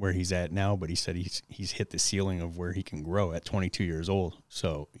leave where he's at now, but he said he's hit the ceiling of where he can grow at 22 years old.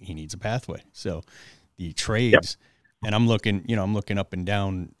 So he needs a pathway. So the trades, and I'm looking up and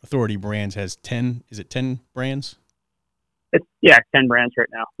down. Authority Brands has 10 brands? It's 10 brands right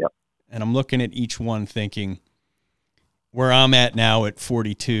now. Yep. And I'm looking at each one thinking where I'm at now at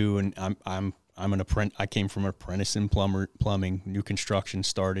 42, and I'm an apprentice. I came from apprentice in plumbing, new construction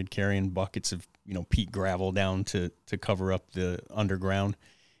started, carrying buckets of peat gravel down to cover up the underground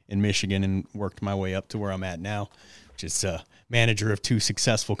in Michigan, and worked my way up to where I'm at now, which is manager of 2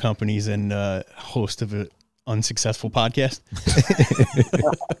 successful companies and host of an unsuccessful podcast.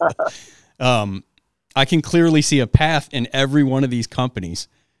 I can clearly see a path in every one of these companies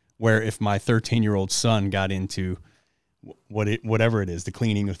where if my 13-year-old son got into whatever it is, the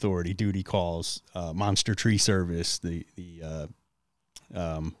cleaning authority, duty calls, Monster Tree Service, the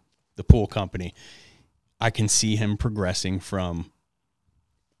pool company, I can see him progressing from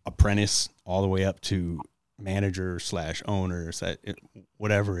apprentice all the way up to manager / owner,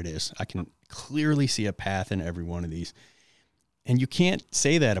 whatever it is. I can clearly see a path in every one of these. And you can't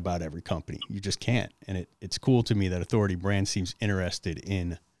say that about every company. You just can't. And it's cool to me that Authority Brands seems interested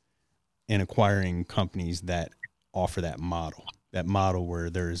in acquiring companies that offer that model where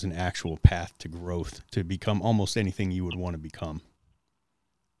there is an actual path to growth to become almost anything you would want to become.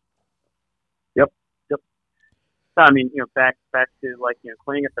 Yep. I mean, back to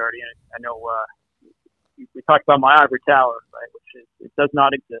cleaning authority. I know we talked about my ivory tower, right? Which it does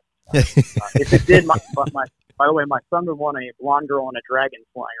not exist. If it did, by the way, my son would want a blonde girl and a dragon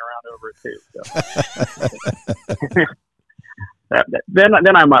flying around over it too. So.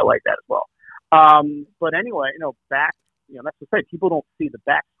 then I might like that as well. But anyway, back, that's to say, people don't see the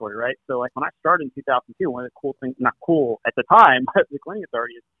backstory, right? So like when I started in 2002, one of the cool things, not cool at the time, but the cleaning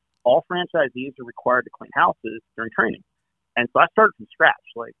authority is all franchisees are required to clean houses during training. And so I started from scratch.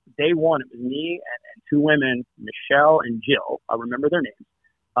 Like day one, it was me and 2 women, Michelle and Jill. I remember their names.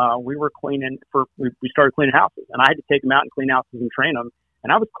 We were cleaning we started cleaning houses, and I had to take them out and clean houses and train them.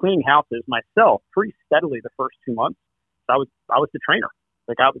 And I was cleaning houses myself pretty steadily the first 2 months. So I was the trainer.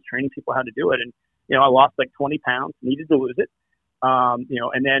 Like I was training people how to do it. And, I lost like 20 pounds, needed to lose it.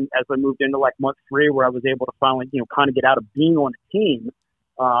 And then as I moved into like month 3, where I was able to finally, kind of get out of being on a team,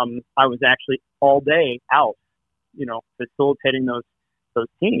 I was actually all day out, facilitating those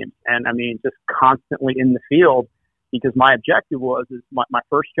teams. And I mean, just constantly in the field, because my objective was my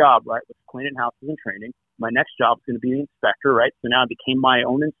first job, right, was cleaning houses and training. My next job was going to be the inspector, right? So now I became my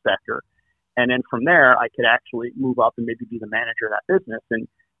own inspector. And then from there, I could actually move up and maybe be the manager of that business.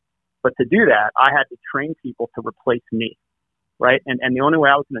 But to do that, I had to train people to replace me, right? And the only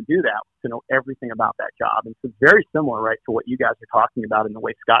way I was going to do that was to know everything about that job. And so it's very similar, right, to what you guys are talking about in the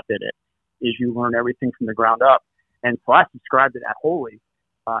way Scott did it, is you learn everything from the ground up. And so I subscribe to that wholly.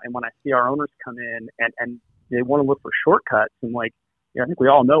 And when I see our owners come in and they want to look for shortcuts, and I think we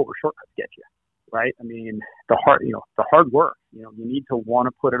all know where shortcuts get you, right? I mean, the hard work, you need to want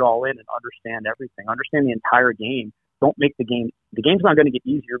to put it all in and understand everything, understand the entire game. Don't make the game's not going to get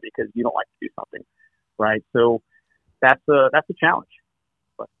easier because you don't like to do something, right? So that's a challenge,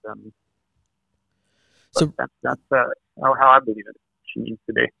 but that's how I believe it needs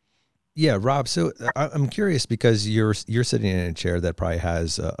to be. Yeah, Rob. So I'm curious because you're sitting in a chair that probably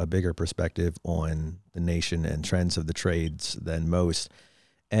has a bigger perspective on the nation and trends of the trades than most.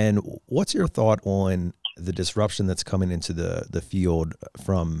 And what's your thought on the disruption that's coming into the field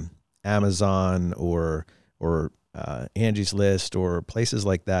from Amazon or Angie's List or places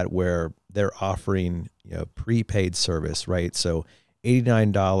like that, where they're offering prepaid service, right? So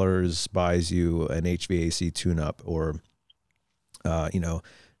 $89 buys you an HVAC tune-up, or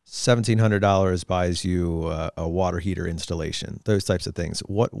 $1,700 buys you a water heater installation, those types of things.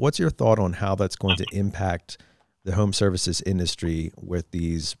 What's your thought on how that's going to impact the home services industry with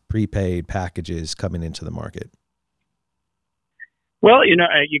these prepaid packages coming into the market? Well, you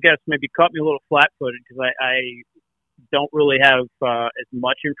guys maybe caught me a little flat-footed because I don't really have as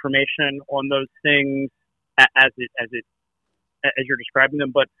much information on those things as you're describing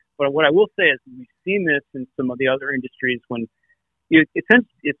them. But what I will say is we've seen this in some of the other industries when it's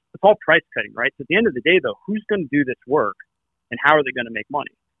all price cutting, right? So at the end of the day, though, who's going to do this work, and how are they going to make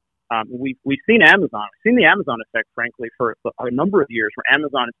money? We've seen Amazon. We've seen the Amazon effect, frankly, for a number of years, where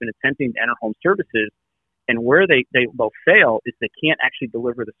Amazon has been attempting to enter home services, and where they'll fail is they can't actually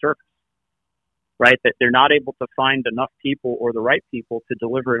deliver the service, right? That they're not able to find enough people or the right people to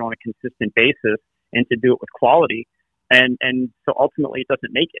deliver it on a consistent basis and to do it with quality. And so ultimately it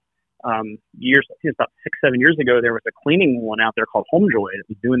doesn't make it. I think it was about 6-7 years ago, there was a cleaning one out there called HomeJoy that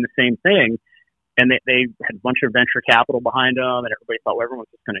was doing the same thing. And they had a bunch of venture capital behind them, and everybody thought, well, everyone's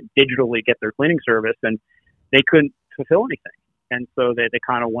just going to digitally get their cleaning service, and they couldn't fulfill anything. And so they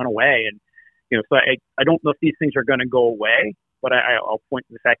kind of went away. And, so I don't know if these things are going to go away, but I'll point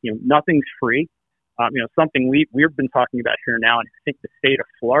to the fact, nothing's free. Something we've been talking about here now, and I think the state of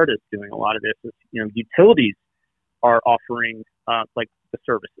Florida is doing a lot of this, is, utilities are offering, like the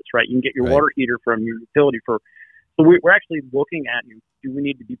services, right? You can get your water heater from your utility so we're actually looking at, do we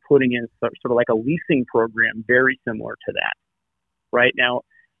need to be putting in sort of like a leasing program very similar to that, right? Now,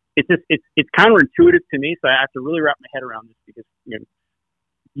 it's counterintuitive to me, so I have to really wrap my head around this, because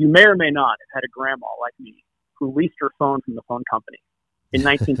you may or may not have had a grandma like me who leased her phone from the phone company in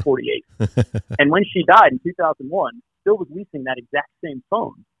 1948, and when she died in 2001, still was leasing that exact same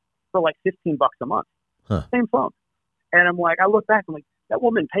phone for like $15 a month, same phone. And I'm like, I look back, I'm like, that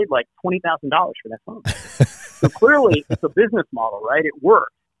woman paid like $20,000 for that phone. So clearly, it's a business model, right? It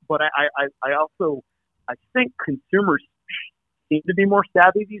works. But I think consumers seem to be more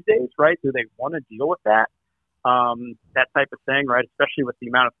savvy these days, right? Do they want to deal with that type of thing, right? Especially with the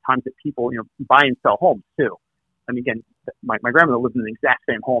amount of times that people, buy and sell homes too. I mean, again, my grandmother lived in the exact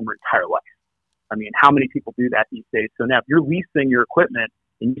same home her entire life. I mean, how many people do that these days? So now, if you're leasing your equipment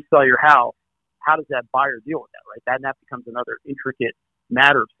and you sell your house, how does that buyer deal with that, right? That becomes another intricate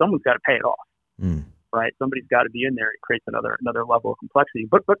matter. Someone's got to pay it off. Right, somebody's got to be in there. It creates another level of complexity.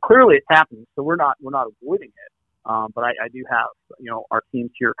 But clearly it's happening, so we're not avoiding it. But I do have our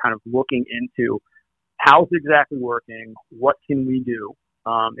teams here kind of looking into how's it exactly working, what can we do,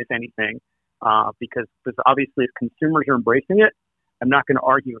 if anything, because obviously if consumers are embracing it, I'm not going to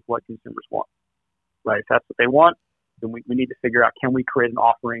argue with what consumers want. Right, if that's what they want, then we need to figure out, can we create an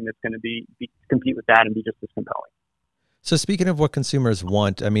offering that's going to be compete with that and be just as compelling. So speaking of what consumers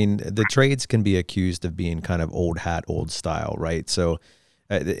want, I mean, the trades can be accused of being kind of old hat, old style, right? So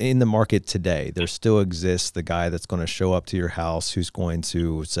in the market today, there still exists the guy that's going to show up to your house who's going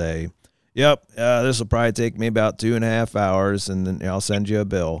to say, yep, this will probably take me about 2.5 hours, and then I'll send you a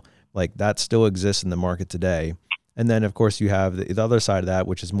bill. Like, that still exists in the market today. And then, of course, you have the other side of that,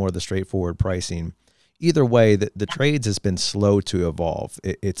 which is more the straightforward pricing. Either way, the trades has been slow to evolve.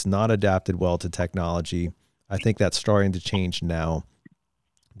 It's not adapted well to technology. I think that's starting to change now,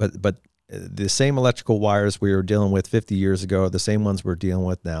 but the same electrical wires we were dealing with 50 years ago, the same ones we're dealing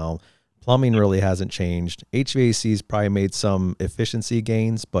with now. Plumbing really hasn't changed. HVAC's probably made some efficiency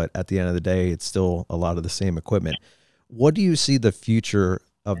gains, but at the end of the day, it's still a lot of the same equipment. What do you see the future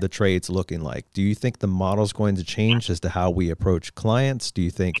of the trades looking like? Do you think the model's going to change as to how we approach clients? Do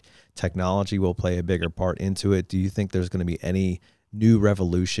you think technology will play a bigger part into it? Do you think there's going to be any new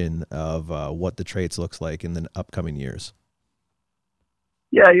revolution of what the trades looks like in the upcoming years?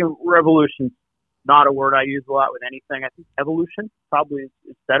 Yeah, revolution's not a word I use a lot with anything. I think evolution probably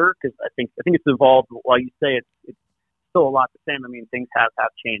is better, because I think it's evolved. While you say it's still a lot the same, I mean, things have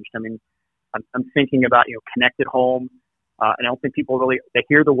changed. I mean, I'm thinking about connected home, and I don't think people really, they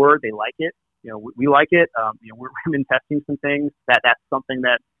hear the word, they like it. We like it. We've been testing some things that's something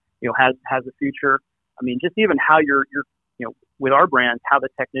that has a future. I mean, just even how you're with our brands, how the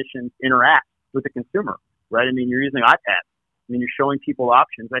technicians interact with the consumer, right? I mean, you're using iPads. I mean, you're showing people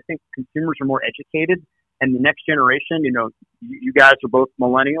options. I think consumers are more educated, and the next generation, you guys are both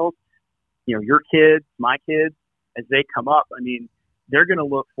millennials, your kids, my kids, as they come up, I mean, they're going to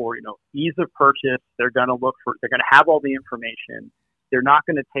look for, ease of purchase. They're going to have all the information. They're not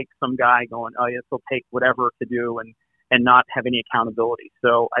going to take some guy going, oh, yes, they'll take whatever to do and not have any accountability.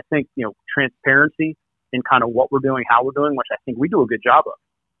 So I think, transparency in kind of what we're doing, how we're doing, which I think we do a good job of,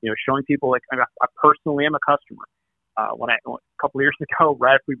 showing people, like, I personally am a customer. When a couple of years ago,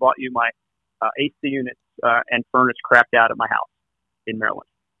 right after we bought you, my AC units and furnace crapped out at my house in Maryland.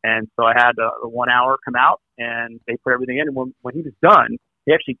 And so I had a 1 hour come out, and they put everything in. And when he was done,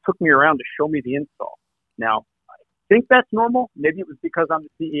 he actually took me around to show me the install. Now, I think that's normal. Maybe it was because I'm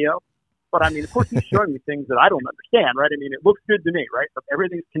the CEO. But, I mean, of course, he's showing me things that I don't understand, right? I mean, it looks good to me, right? So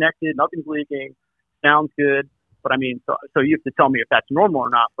everything's connected, nothing's leaking, sounds good. But, I mean, so you have to tell me if that's normal or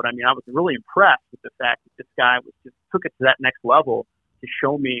not. But, I mean, I was really impressed with the fact that this guy just took it to that next level to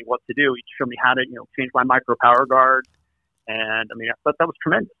show me what to do. He showed me how to, change my micro power guard. And, I mean, I thought that was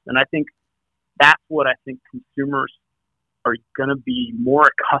tremendous. And I think that's what I think consumers are going to be more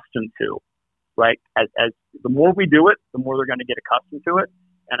accustomed to, right? As the more we do it, the more they're going to get accustomed to it.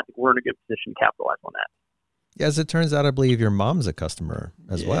 And I think we're in a good position to capitalize on that. Yeah, as it turns out, I believe your mom's a customer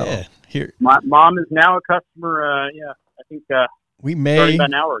as well. Here, my mom is now a customer. I think We may starting about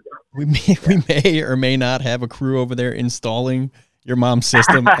an hour ago. We may or may not have a crew over there installing your mom's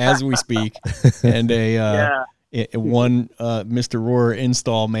system as we speak, and one Mr. Rohr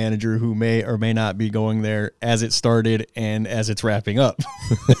install manager who may or may not be going there as it started and as it's wrapping up.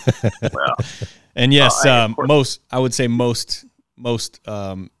 Well, and yes, most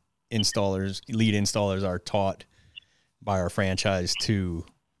installers, lead installers, are taught by our franchise to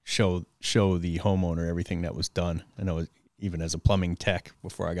show the homeowner everything that was done. I know even as a plumbing tech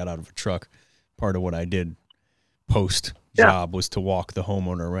before I got out of a truck, part of what I did post job was to walk the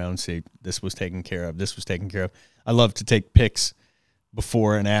homeowner around and say, this was taken care of, this was taken care of. I love to take pics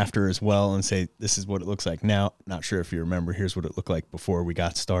before and after as well and say, this is what it looks like now. Not sure if you remember, here's what it looked like before we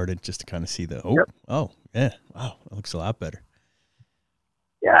got started, just to kind of see wow, it looks a lot better.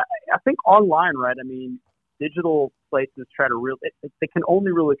 Yeah, I think online, right? I mean, digital places try to they can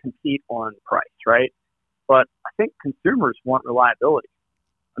only really compete on price, right? But I think consumers want reliability.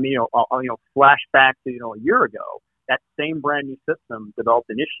 I mean, I'll flash back to, a year ago, that same brand new system developed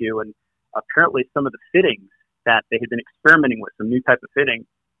an issue, and apparently some of the fittings that they had been experimenting with, some new type of fitting,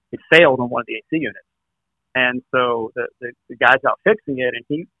 it failed on one of the AC units. And so the guy's out fixing it, and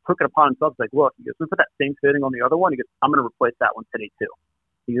he took it upon himself, like, look, he goes, we put that same fitting on the other one. He goes, I'm going to replace that one today too.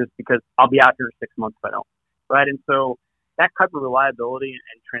 He goes, because I'll be out here in 6 months if I don't. Right. And so that type of reliability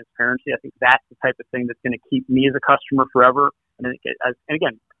and transparency, I think that's the type of thing that's going to keep me as a customer forever. And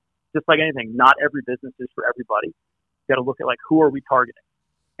again, just like anything, not every business is for everybody. You got to look at, like, who are we targeting,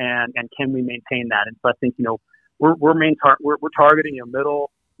 and can we maintain that? And so I think, we're targeting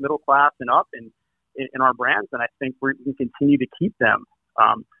middle class and up in our brands, and I think we can continue to keep them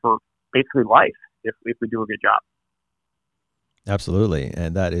for basically life if we do a good job. Absolutely,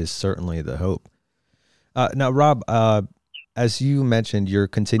 and that is certainly the hope. Now, Rob, as you mentioned, you're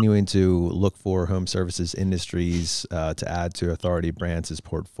continuing to look for home services industries to add to Authority Brands'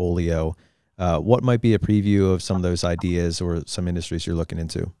 portfolio. What might be a preview of some of those ideas or some industries you're looking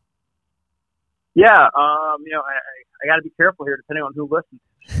into? Yeah, I got to be careful here depending on who listens.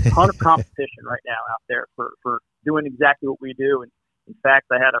 A ton of competition right now out there for doing exactly what we do. And in fact,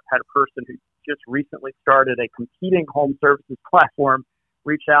 I had a person who just recently started a competing home services platform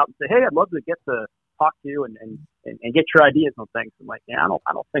reach out and say, hey, I'd love to get to talk to you and get your ideas on things. I'm like, yeah, I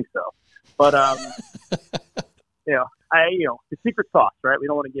don't think so. But, the secret sauce, right? We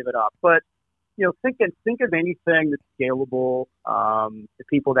don't want to give it up. But, think of anything that's scalable, the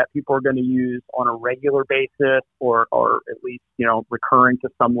people are going to use on a regular basis or at least, recurring to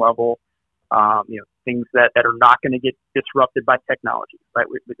some level. Things that are not going to get disrupted by technology, right?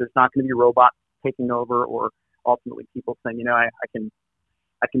 There's not going to be robots taking over or ultimately people saying, I can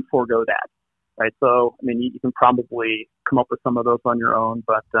forego that, right? So, I mean, you can probably come up with some of those on your own,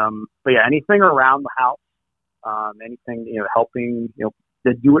 but yeah, anything around the house, anything, helping,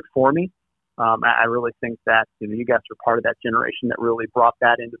 to do it for me. I really think that, you guys are part of that generation that really brought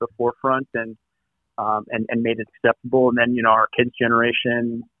that into the forefront and made it acceptable. And then, our kids'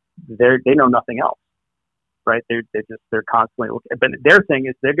 generation, they know nothing else, right? They're constantly looking, but their thing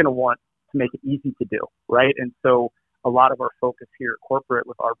is they're going to want to make it easy to do, right? And so a lot of our focus here at corporate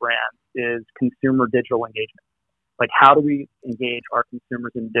with our brand is consumer digital engagement. Like, how do we engage our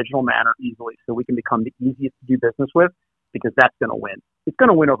consumers in a digital manner easily so we can become the easiest to do business with? Because that's going to win. It's going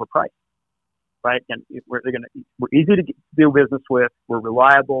to win over price, right? And we're easy to do business with. We're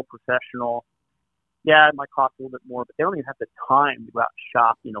reliable, professional. Yeah, it might cost a little bit more, but they don't even have the time to go out and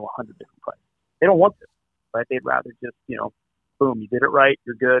shop, 100 different prices. They don't want to, right? They'd rather just, boom, you did it right,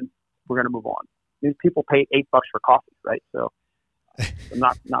 you're good, we're going to move on. These people pay $8 for coffee, right? So I'm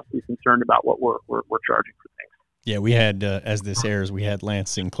not too concerned about what we're charging for things. Yeah, we had, as this airs, we had Lance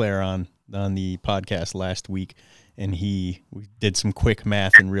Sinclair on the podcast last week, and we did some quick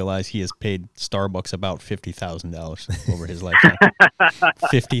math and realized he has paid Starbucks about $50,000 over his lifetime.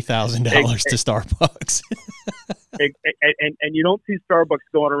 $50,000 to Starbucks. and you don't see Starbucks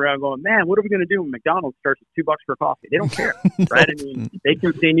going around going, man, what are we going to do when McDonald's starts at $2 for coffee? They don't care, right? I mean, they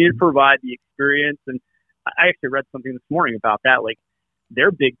continue to provide the experience. And I actually read something this morning about that. Like,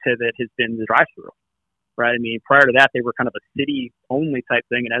 their big pivot has been the drive-thru. Right. I mean, prior to that, they were kind of a city-only type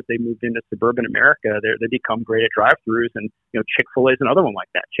thing, and as they moved into suburban America, they become great at drive-thrus. And Chick-fil-A is another one like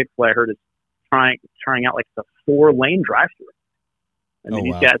that. Chick-fil-A, I heard, is trying out like the 4-lane drive-thru. I mean,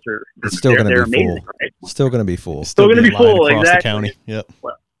 these guys are still going to be amazing, full. right? Still going to be full. Still going to be full. Across exactly. The county. Yep.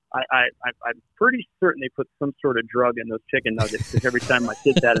 Well, I'm pretty certain they put some sort of drug in those chicken nuggets, because every time my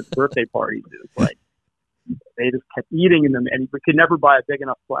kids had his birthday parties, it was like they just kept eating them, and we could never buy a big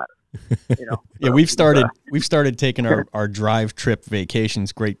enough platter. Yeah, we've started taking our drive trip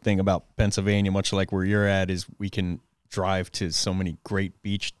vacations. Great thing about Pennsylvania, much like where you're at, is we can drive to so many great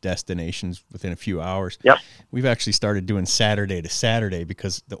beach destinations within a few hours. Yep. We've actually started doing Saturday to Saturday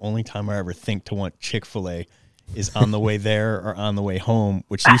because the only time I ever think to want Chick-fil-A is on the way there or on the way home,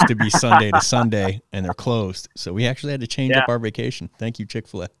 which used to be Sunday to Sunday, and they're closed. So we actually had to change up our vacation. Thank you,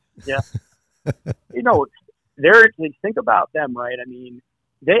 Chick-fil-A. Yeah. Think about them, right? I mean,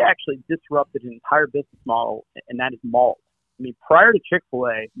 they actually disrupted an entire business model, and that is malls. I mean, prior to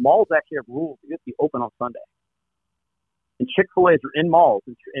Chick-fil-A, malls actually have rules. You have to be open on Sunday. And Chick-fil-A's are in malls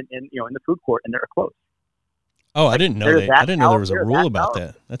and in the food court, and they're closed. Oh, I didn't know that. I didn't know there was a rule about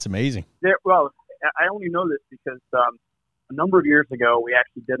that. That's amazing. Well, I only know this because a number of years ago, we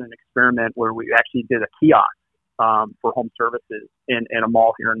actually did an experiment where we actually did a kiosk for home services in a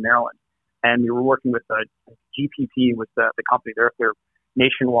mall here in Maryland. And we were working with GPP, with the company. They're their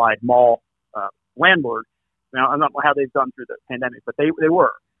nationwide mall landlord. Now, I don't know how they've done through the pandemic, but they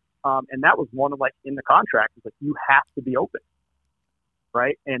were. And that was one of, like, in the contract, it's like, you have to be open,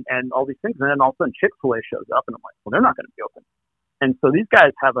 right? And all these things. And then all of a sudden Chick-fil-A shows up, and I'm like, well, they're not going to be open. And so these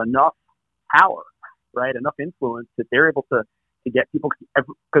guys have enough power, right, enough influence that they're able to get people,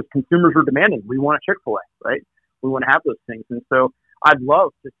 because consumers are demanding, we want a Chick-fil-A, right? We want to have those things. And so I'd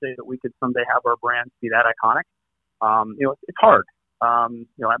love to say that we could someday have our brands be that iconic. It's hard,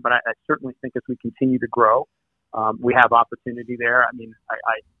 but I certainly think as we continue to grow, we have opportunity there. I mean,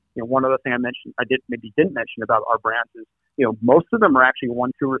 one other thing I didn't mention about our brands is, most of them are actually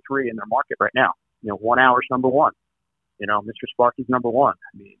 1, 2, or 3 in their market right now. 1 Hour's number 1. Mr. Sparky's number 1.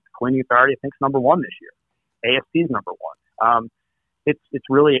 I mean, Cleaning Authority, I think, is number 1 this year. AFC's number 1. It's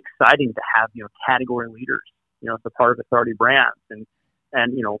really exciting to have, category leaders, as a part of Authority Brands. And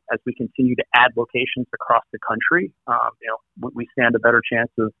as we continue to add locations across the country, we stand a better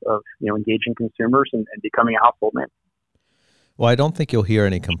chance of engaging consumers and becoming a household name. Well, I don't think you'll hear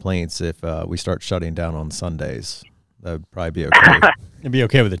any complaints if we start shutting down on Sundays. That would probably be okay. It'd be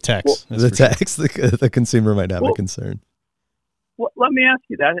okay with the text. Well, the consumer might have a concern. Well, let me ask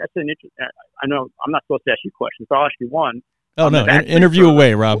you that. That's an interesting. I know I'm not supposed to ask you questions, so I'll ask you one. Oh, no. Interview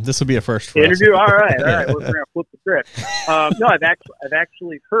away, Rob. This will be a first for interview. us. All right. We're going to flip the script. No, I've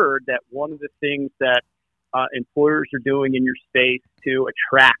actually heard that one of the things that employers are doing in your space to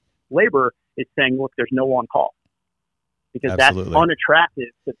attract labor is saying, look, there's no on call, because Absolutely. That's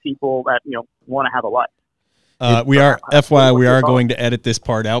unattractive to people that want to have a life. We are going to edit this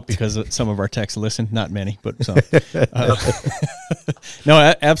part out because some of our techs listen, not many, but some.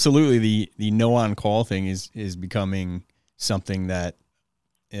 No, absolutely. The no on call thing is becoming something that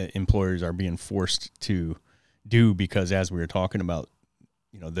employers are being forced to do, because as we were talking about,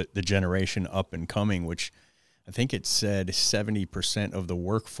 the generation up and coming, which I think it said 70% of the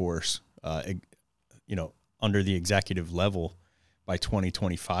workforce, under the executive level by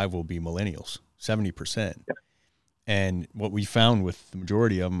 2025 will be millennials, 70%. Yep. And what we found with the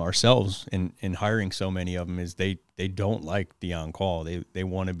majority of them ourselves in hiring so many of them is they don't like the on-call. They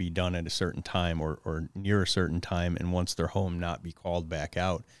want to be done at a certain time or near a certain time, and once they're home, not be called back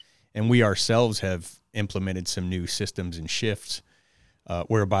out. And we ourselves have implemented some new systems and shifts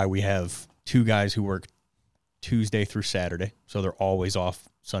whereby we have 2 guys who work Tuesday through Saturday, so they're always off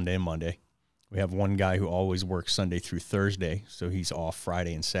Sunday and Monday. We have 1 guy who always works Sunday through Thursday, so he's off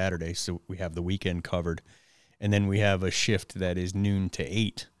Friday and Saturday, so we have the weekend covered. And then we have a shift that is noon to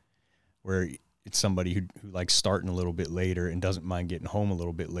 8, where it's somebody who likes starting a little bit later and doesn't mind getting home a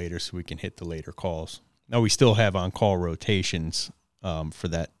little bit later, so we can hit the later calls. Now, we still have on-call rotations for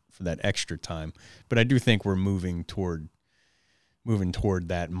that extra time, but I do think we're moving toward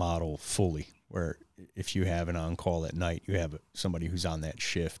that model fully, where if you have an on-call at night, you have somebody who's on that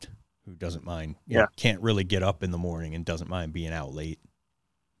shift who doesn't mind, can't really get up in the morning and doesn't mind being out late.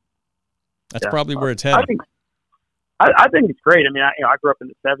 That's probably where it's headed. I think it's great. I mean, I grew up in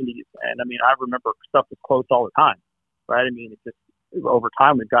the 70s, and I mean, I remember stuff was closed all the time, right? I mean, it's just over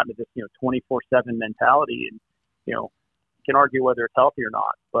time we've gotten to this 24/7 mentality, and you can argue whether it's healthy or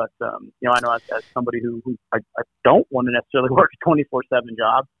not. But I know as somebody who I don't want to necessarily work a 24/7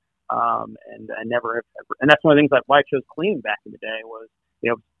 job, and I never have ever, and that's one of the things why I chose cleaning back in the day was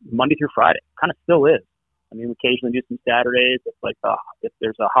Monday through Friday, kind of still is. I mean, we occasionally do some Saturdays if if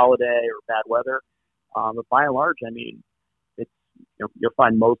there's a holiday or bad weather. But by and large, I mean, it's you'll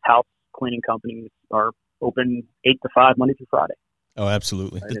find most house cleaning companies are open 8 to 5 Monday through Friday. Oh,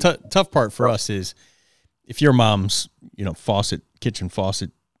 absolutely. Right? The tough part for us is if your mom's kitchen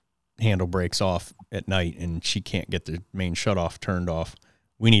faucet handle breaks off at night and she can't get the main shutoff turned off,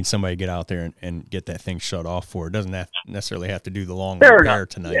 we need somebody to get out there and get that thing shut off for her. It doesn't necessarily have to do the long repair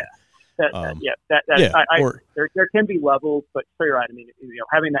tonight. Yeah. There can be levels, but you're right. I mean,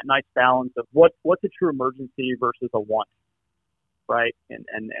 having that nice balance of what's a true emergency versus a want, right? And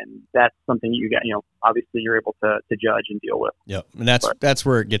that's something you got, obviously you're able to judge and deal with. Yeah, and that's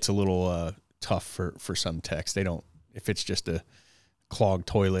where it gets a little tough for some techs. They don't, if it's just a clogged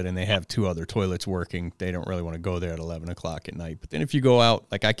toilet and they have two other toilets working, they don't really want to go there at 11 o'clock at night. But then if you go out,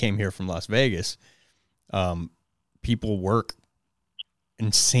 like I came here from Las Vegas, people work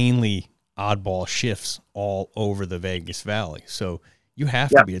insanely oddball shifts all over the Vegas Valley. So you have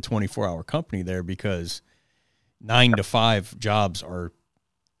to be a 24-hour company there because 9 to 5 jobs are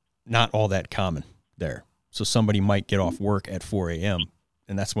not all that common there. So somebody might get off work at 4 a.m.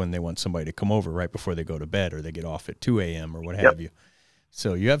 and that's when they want somebody to come over right before they go to bed, or they get off at 2 a.m. or what have you.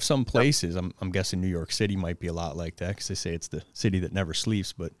 So you have some places, I'm guessing New York City might be a lot like that because they say it's the city that never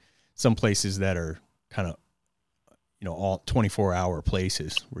sleeps, but some places that are kind of, all 24-hour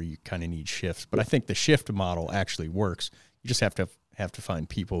places where you kind of need shifts. But I think the shift model actually works. You just have to find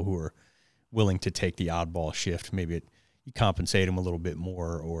people who are willing to take the oddball shift. Maybe you compensate them a little bit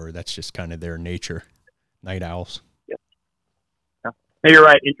more, or that's just kind of their nature. Night owls. Yeah. No, you're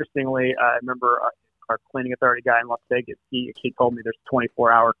right. Interestingly, I remember our cleaning authority guy in Las Vegas, he told me there's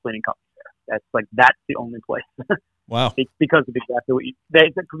 24-hour cleaning companies there. That's the only place. Wow. It's because of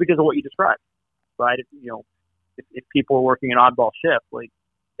because of what you described, right? If people are working an oddball shift, like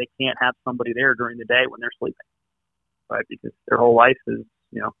they can't have somebody there during the day when they're sleeping, right? Because their whole life is,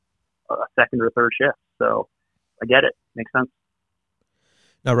 a second or third shift. So I get it. Makes sense.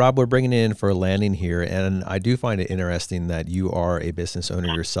 Now, Rob, we're bringing in for a landing here, and I do find it interesting that you are a business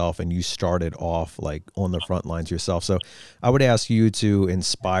owner yourself, and you started off like on the front lines yourself. So I would ask you to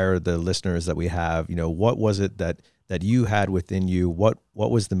inspire the listeners that we have. What was it that you had within you? What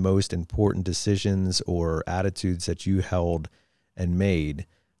was the most important decisions or attitudes that you held and made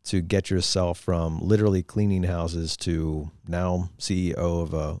to get yourself from literally cleaning houses to now CEO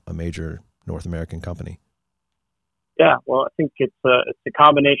of a major North American company? Yeah, well, I think it's a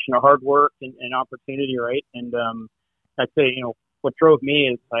combination of hard work and opportunity, right? And I'd say, what drove me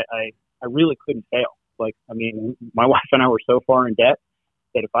is I really couldn't fail. My wife and I were so far in debt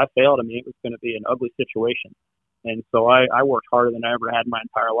that if I failed, it was going to be an ugly situation. And so I worked harder than I ever had in my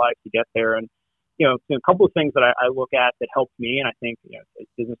entire life to get there. And, a couple of things that I look at that helped me, and I think, as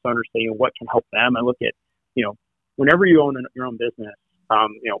business owners say, what can help them, I look at, whenever you own your own business,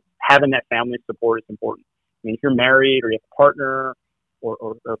 having that family support is important. If you're married or you have a partner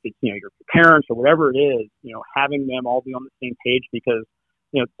or if it's, your parents or whatever it is, having them all be on the same page, because,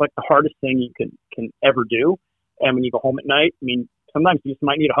 it's like the hardest thing you can ever do. And when you go home at night, sometimes you just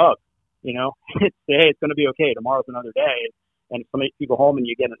might need a hug, it's going to be okay. Tomorrow's another day. And if you go home and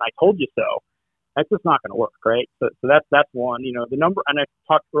you get an "I told you so," that's just not going to work. Right. So that's one, the number, and I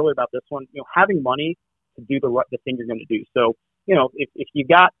talked earlier about this one, having money to do the thing you're going to do. So, if you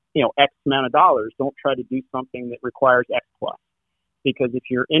got, X amount of dollars, don't try to do something that requires X plus, because if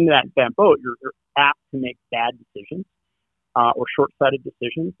you're in that boat, you're apt to make bad decisions, or short-sighted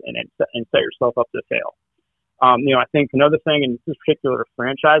decisions and set yourself up to fail. I think another thing, and this is particular to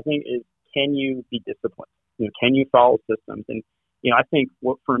franchising, is can you be disciplined? Can you follow systems? And, I think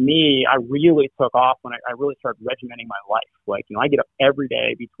for me, I really took off when I really started regimenting my life. I get up every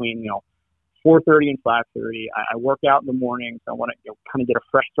day between, 4:30 and 5:30. I work out in the morning. So I want to kind of get a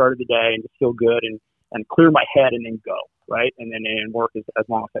fresh start of the day and just feel good and clear my head and then go, right? And then work as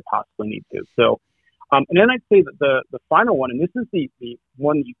long as I possibly need to. So, and then I'd say that the final one, and this is the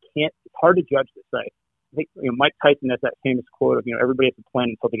one it's hard to judge this. I think Mike Tyson has that famous quote of, everybody has a plan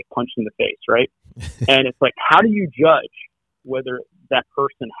until they get punched in the face, right? And it's like, how do you judge whether that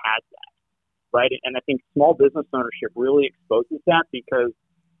person has that, right? And I think small business ownership really exposes that, because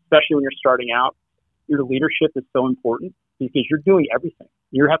especially when you're starting out, your leadership is so important because you're doing everything.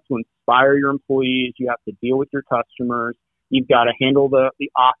 You have to inspire your employees. You have to deal with your customers. You've got to handle the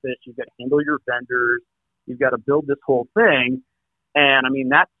office. You've got to handle your vendors. You've got to build this whole thing.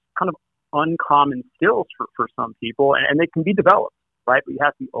 And that's kind of uncommon skills for some people, and they can be developed, right? But you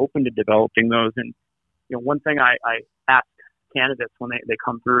have to be open to developing those. And, one thing I ask candidates when they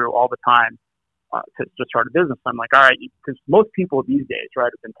come through all the time, to start a business, I'm like, all right, because most people these days, right,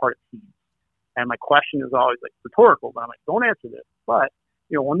 have been part of teams. And my question is always rhetorical, but I'm like, don't answer this. But,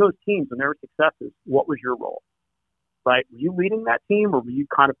 on those teams, when there were successes, what was your role, right? Were you leading that team, or were you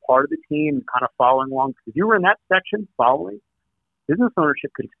kind of part of the team and kind of following along? Because if you were in that section following, business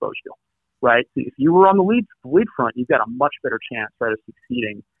ownership could expose you, right? So if you were on the lead front, you've got a much better chance, right, of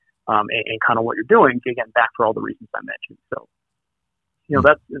succeeding in kind of what you're doing, again, back for all the reasons I mentioned. So,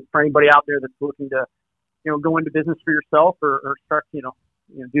 that's for anybody out there that's looking to, go into business for yourself or start,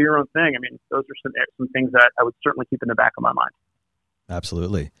 do your own thing. I mean, those are some things that I would certainly keep in the back of my mind.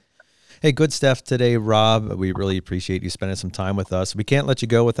 Absolutely. Hey, good stuff today, Rob. We really appreciate you spending some time with us. We can't let you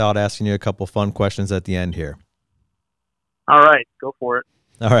go without asking you a couple fun questions at the end here. All right, go for it.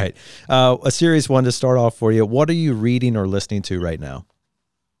 All right. A serious one to start off for you. What are you reading or listening to right now?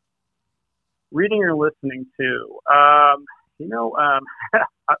 Reading or listening to? I'm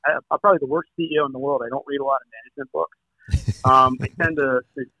probably the worst CEO in the world. I don't read a lot of management books. I tend to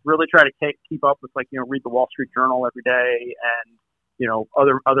really try to keep up with, read the Wall Street Journal every day and,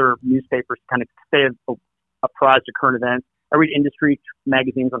 other newspapers to kind of stay apprised of current events. I read industry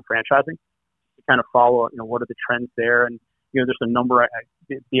magazines on franchising to kind of follow, what are the trends there. And, there's a number,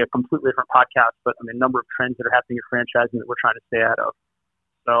 it'd be a completely different podcast, but a number of trends that are happening in franchising that we're trying to stay out of.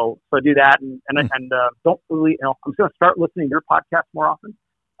 So I do that, and don't really, I'm just going to start listening to your podcast more often.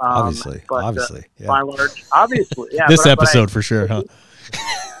 Obviously, yeah. By and large, obviously, yeah. This episode for sure, huh?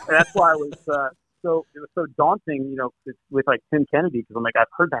 That's why it was so daunting, with Tim Kennedy, because I'm like, I've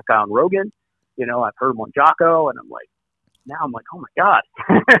heard that guy on Rogan, I've heard him on Jocko, and I'm like, oh my God.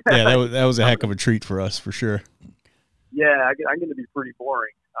 Yeah, that was a heck of a treat for us, for sure. Yeah, I'm going to be pretty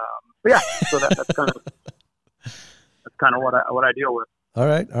boring. But yeah, so that's kind of what I deal with. All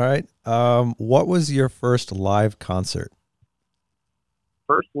right. What was your first live concert?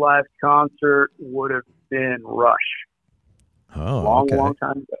 First live concert would have been Rush. Oh, long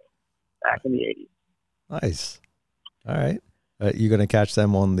time ago, back in the 80s. Nice. All right. You going to catch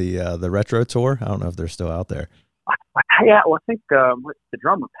them on the retro tour? I don't know if they're still out there. Yeah, well, I think the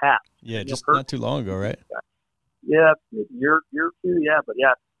drummer passed. Yeah, just not too long ago, right? Yeah, year or two. Yeah, but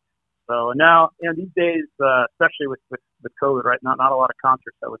yeah. So now, these days, especially with COVID, right? Not a lot of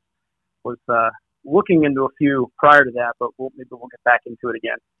concerts. I was looking into a few prior to that, but maybe we'll get back into it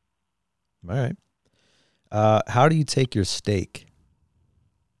again. All right. How do you take your steak?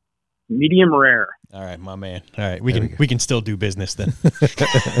 Medium rare. All right, my man. All right, we can still do business then.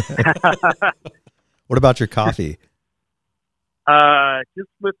 What about your coffee? Just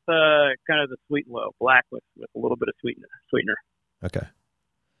with kind of the sweet and low, black with a little bit of sweetener. Okay.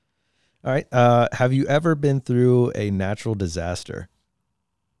 All right. Have you ever been through a natural disaster?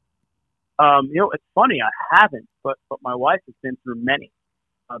 It's funny. I haven't, but my wife has been through many,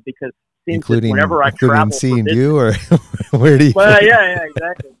 because including whenever I travel, seeing you, or where do you? Well, yeah,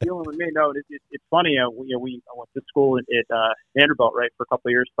 exactly. Dealing with me. No, it's funny. I went to school at Vanderbilt, right, for a couple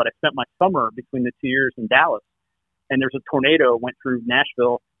of years, but I spent my summer between the 2 years in Dallas, and there's a tornado went through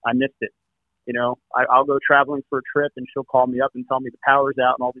Nashville. I missed it. I'll go traveling for a trip, and she'll call me up and tell me the power's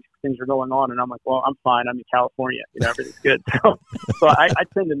out and all these things are going on, and I'm like, well, I'm fine. I'm in California. Everything's good. So I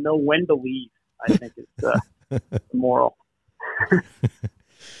tend to know when to leave. I think it's moral.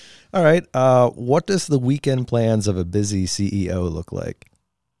 All right. What does the weekend plans of a busy CEO look like?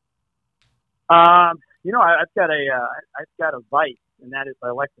 I've got a vice, and that is I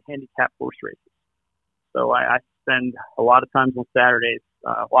like to handicap horse races. So I spend a lot of times on Saturdays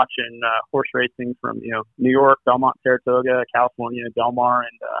watching horse racing from New York, Belmont, Saratoga, California, Del Mar,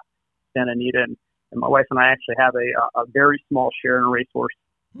 and Santa Anita, and my wife and I actually have a very small share in a racehorse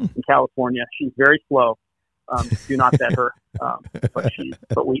in California. She's very slow. Do not bet her,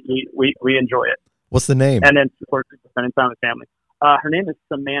 but we enjoy it. What's the name? And then of course spending time with family. Her name is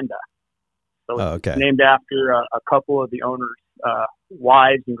Samanda. So it's named after a couple of the owners'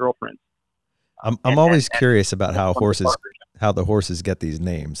 wives and girlfriends. I'm always curious about how the horses get these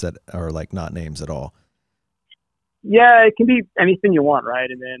names that are like not names at all. Yeah, it can be anything you want, right?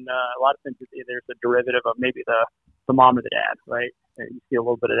 And then a lot of times there's a derivative of maybe the mom or the dad, right? And you see a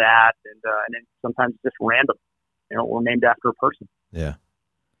little bit of that, and then sometimes just random, or named after a person. Yeah.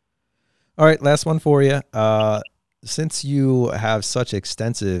 All right, last one for you. Since you have such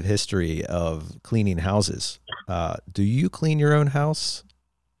extensive history of cleaning houses, do you clean your own house?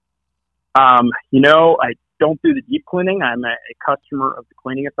 I don't do the deep cleaning. I'm a customer of the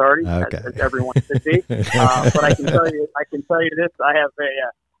cleaning authority, as everyone should be. But I can tell you this: I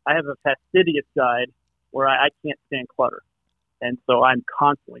have a fastidious side where I can't stand clutter, and so I'm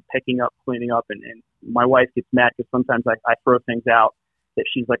constantly picking up, cleaning up, and my wife gets mad because sometimes I throw things out that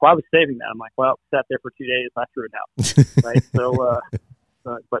she's like, "Well, I was saving that." I'm like, "Well, it sat there for 2 days. I threw it out." Right? So,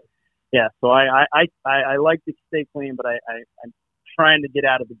 but yeah, so I like to stay clean, but I'm trying to get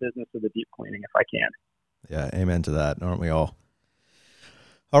out of the business of the deep cleaning if I can. Yeah, amen to that, aren't we all?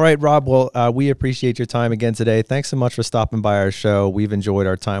 All right, Rob. Well, we appreciate your time again today. Thanks so much for stopping by our show. We've enjoyed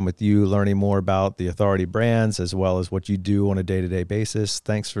our time with you, learning more about the Authority brands as well as what you do on a day-to-day basis.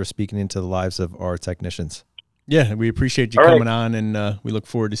 Thanks for speaking into the lives of our technicians. Yeah, we appreciate you coming on, and we look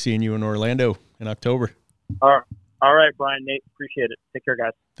forward to seeing you in Orlando in October. All All right, Brian, Nate, appreciate it. Take care,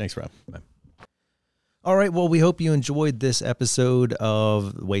 guys. Thanks, Rob. Bye. All right. Well, we hope you enjoyed this episode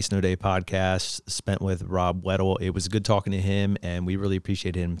of Waste No Day podcast spent with Rob Weddle. It was good talking to him, and we really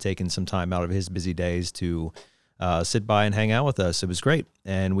appreciate him taking some time out of his busy days to sit by and hang out with us. It was great.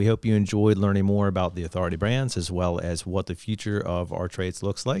 And we hope you enjoyed learning more about the Authority brands as well as what the future of our trades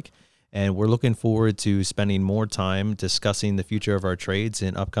looks like. And we're looking forward to spending more time discussing the future of our trades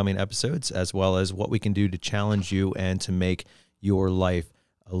in upcoming episodes, as well as what we can do to challenge you and to make your life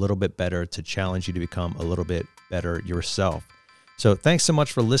a little bit better, to challenge you to become a little bit better yourself. So thanks so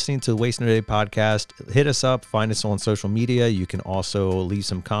much for listening to the Waste No Day podcast. Hit us up, find us on social media. You can also leave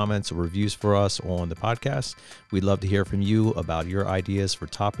some comments or reviews for us on the podcast. We'd love to hear from you about your ideas for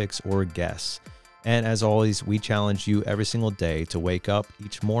topics or guests. And as always, we challenge you every single day to wake up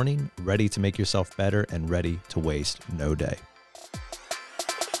each morning ready to make yourself better and ready to waste no day.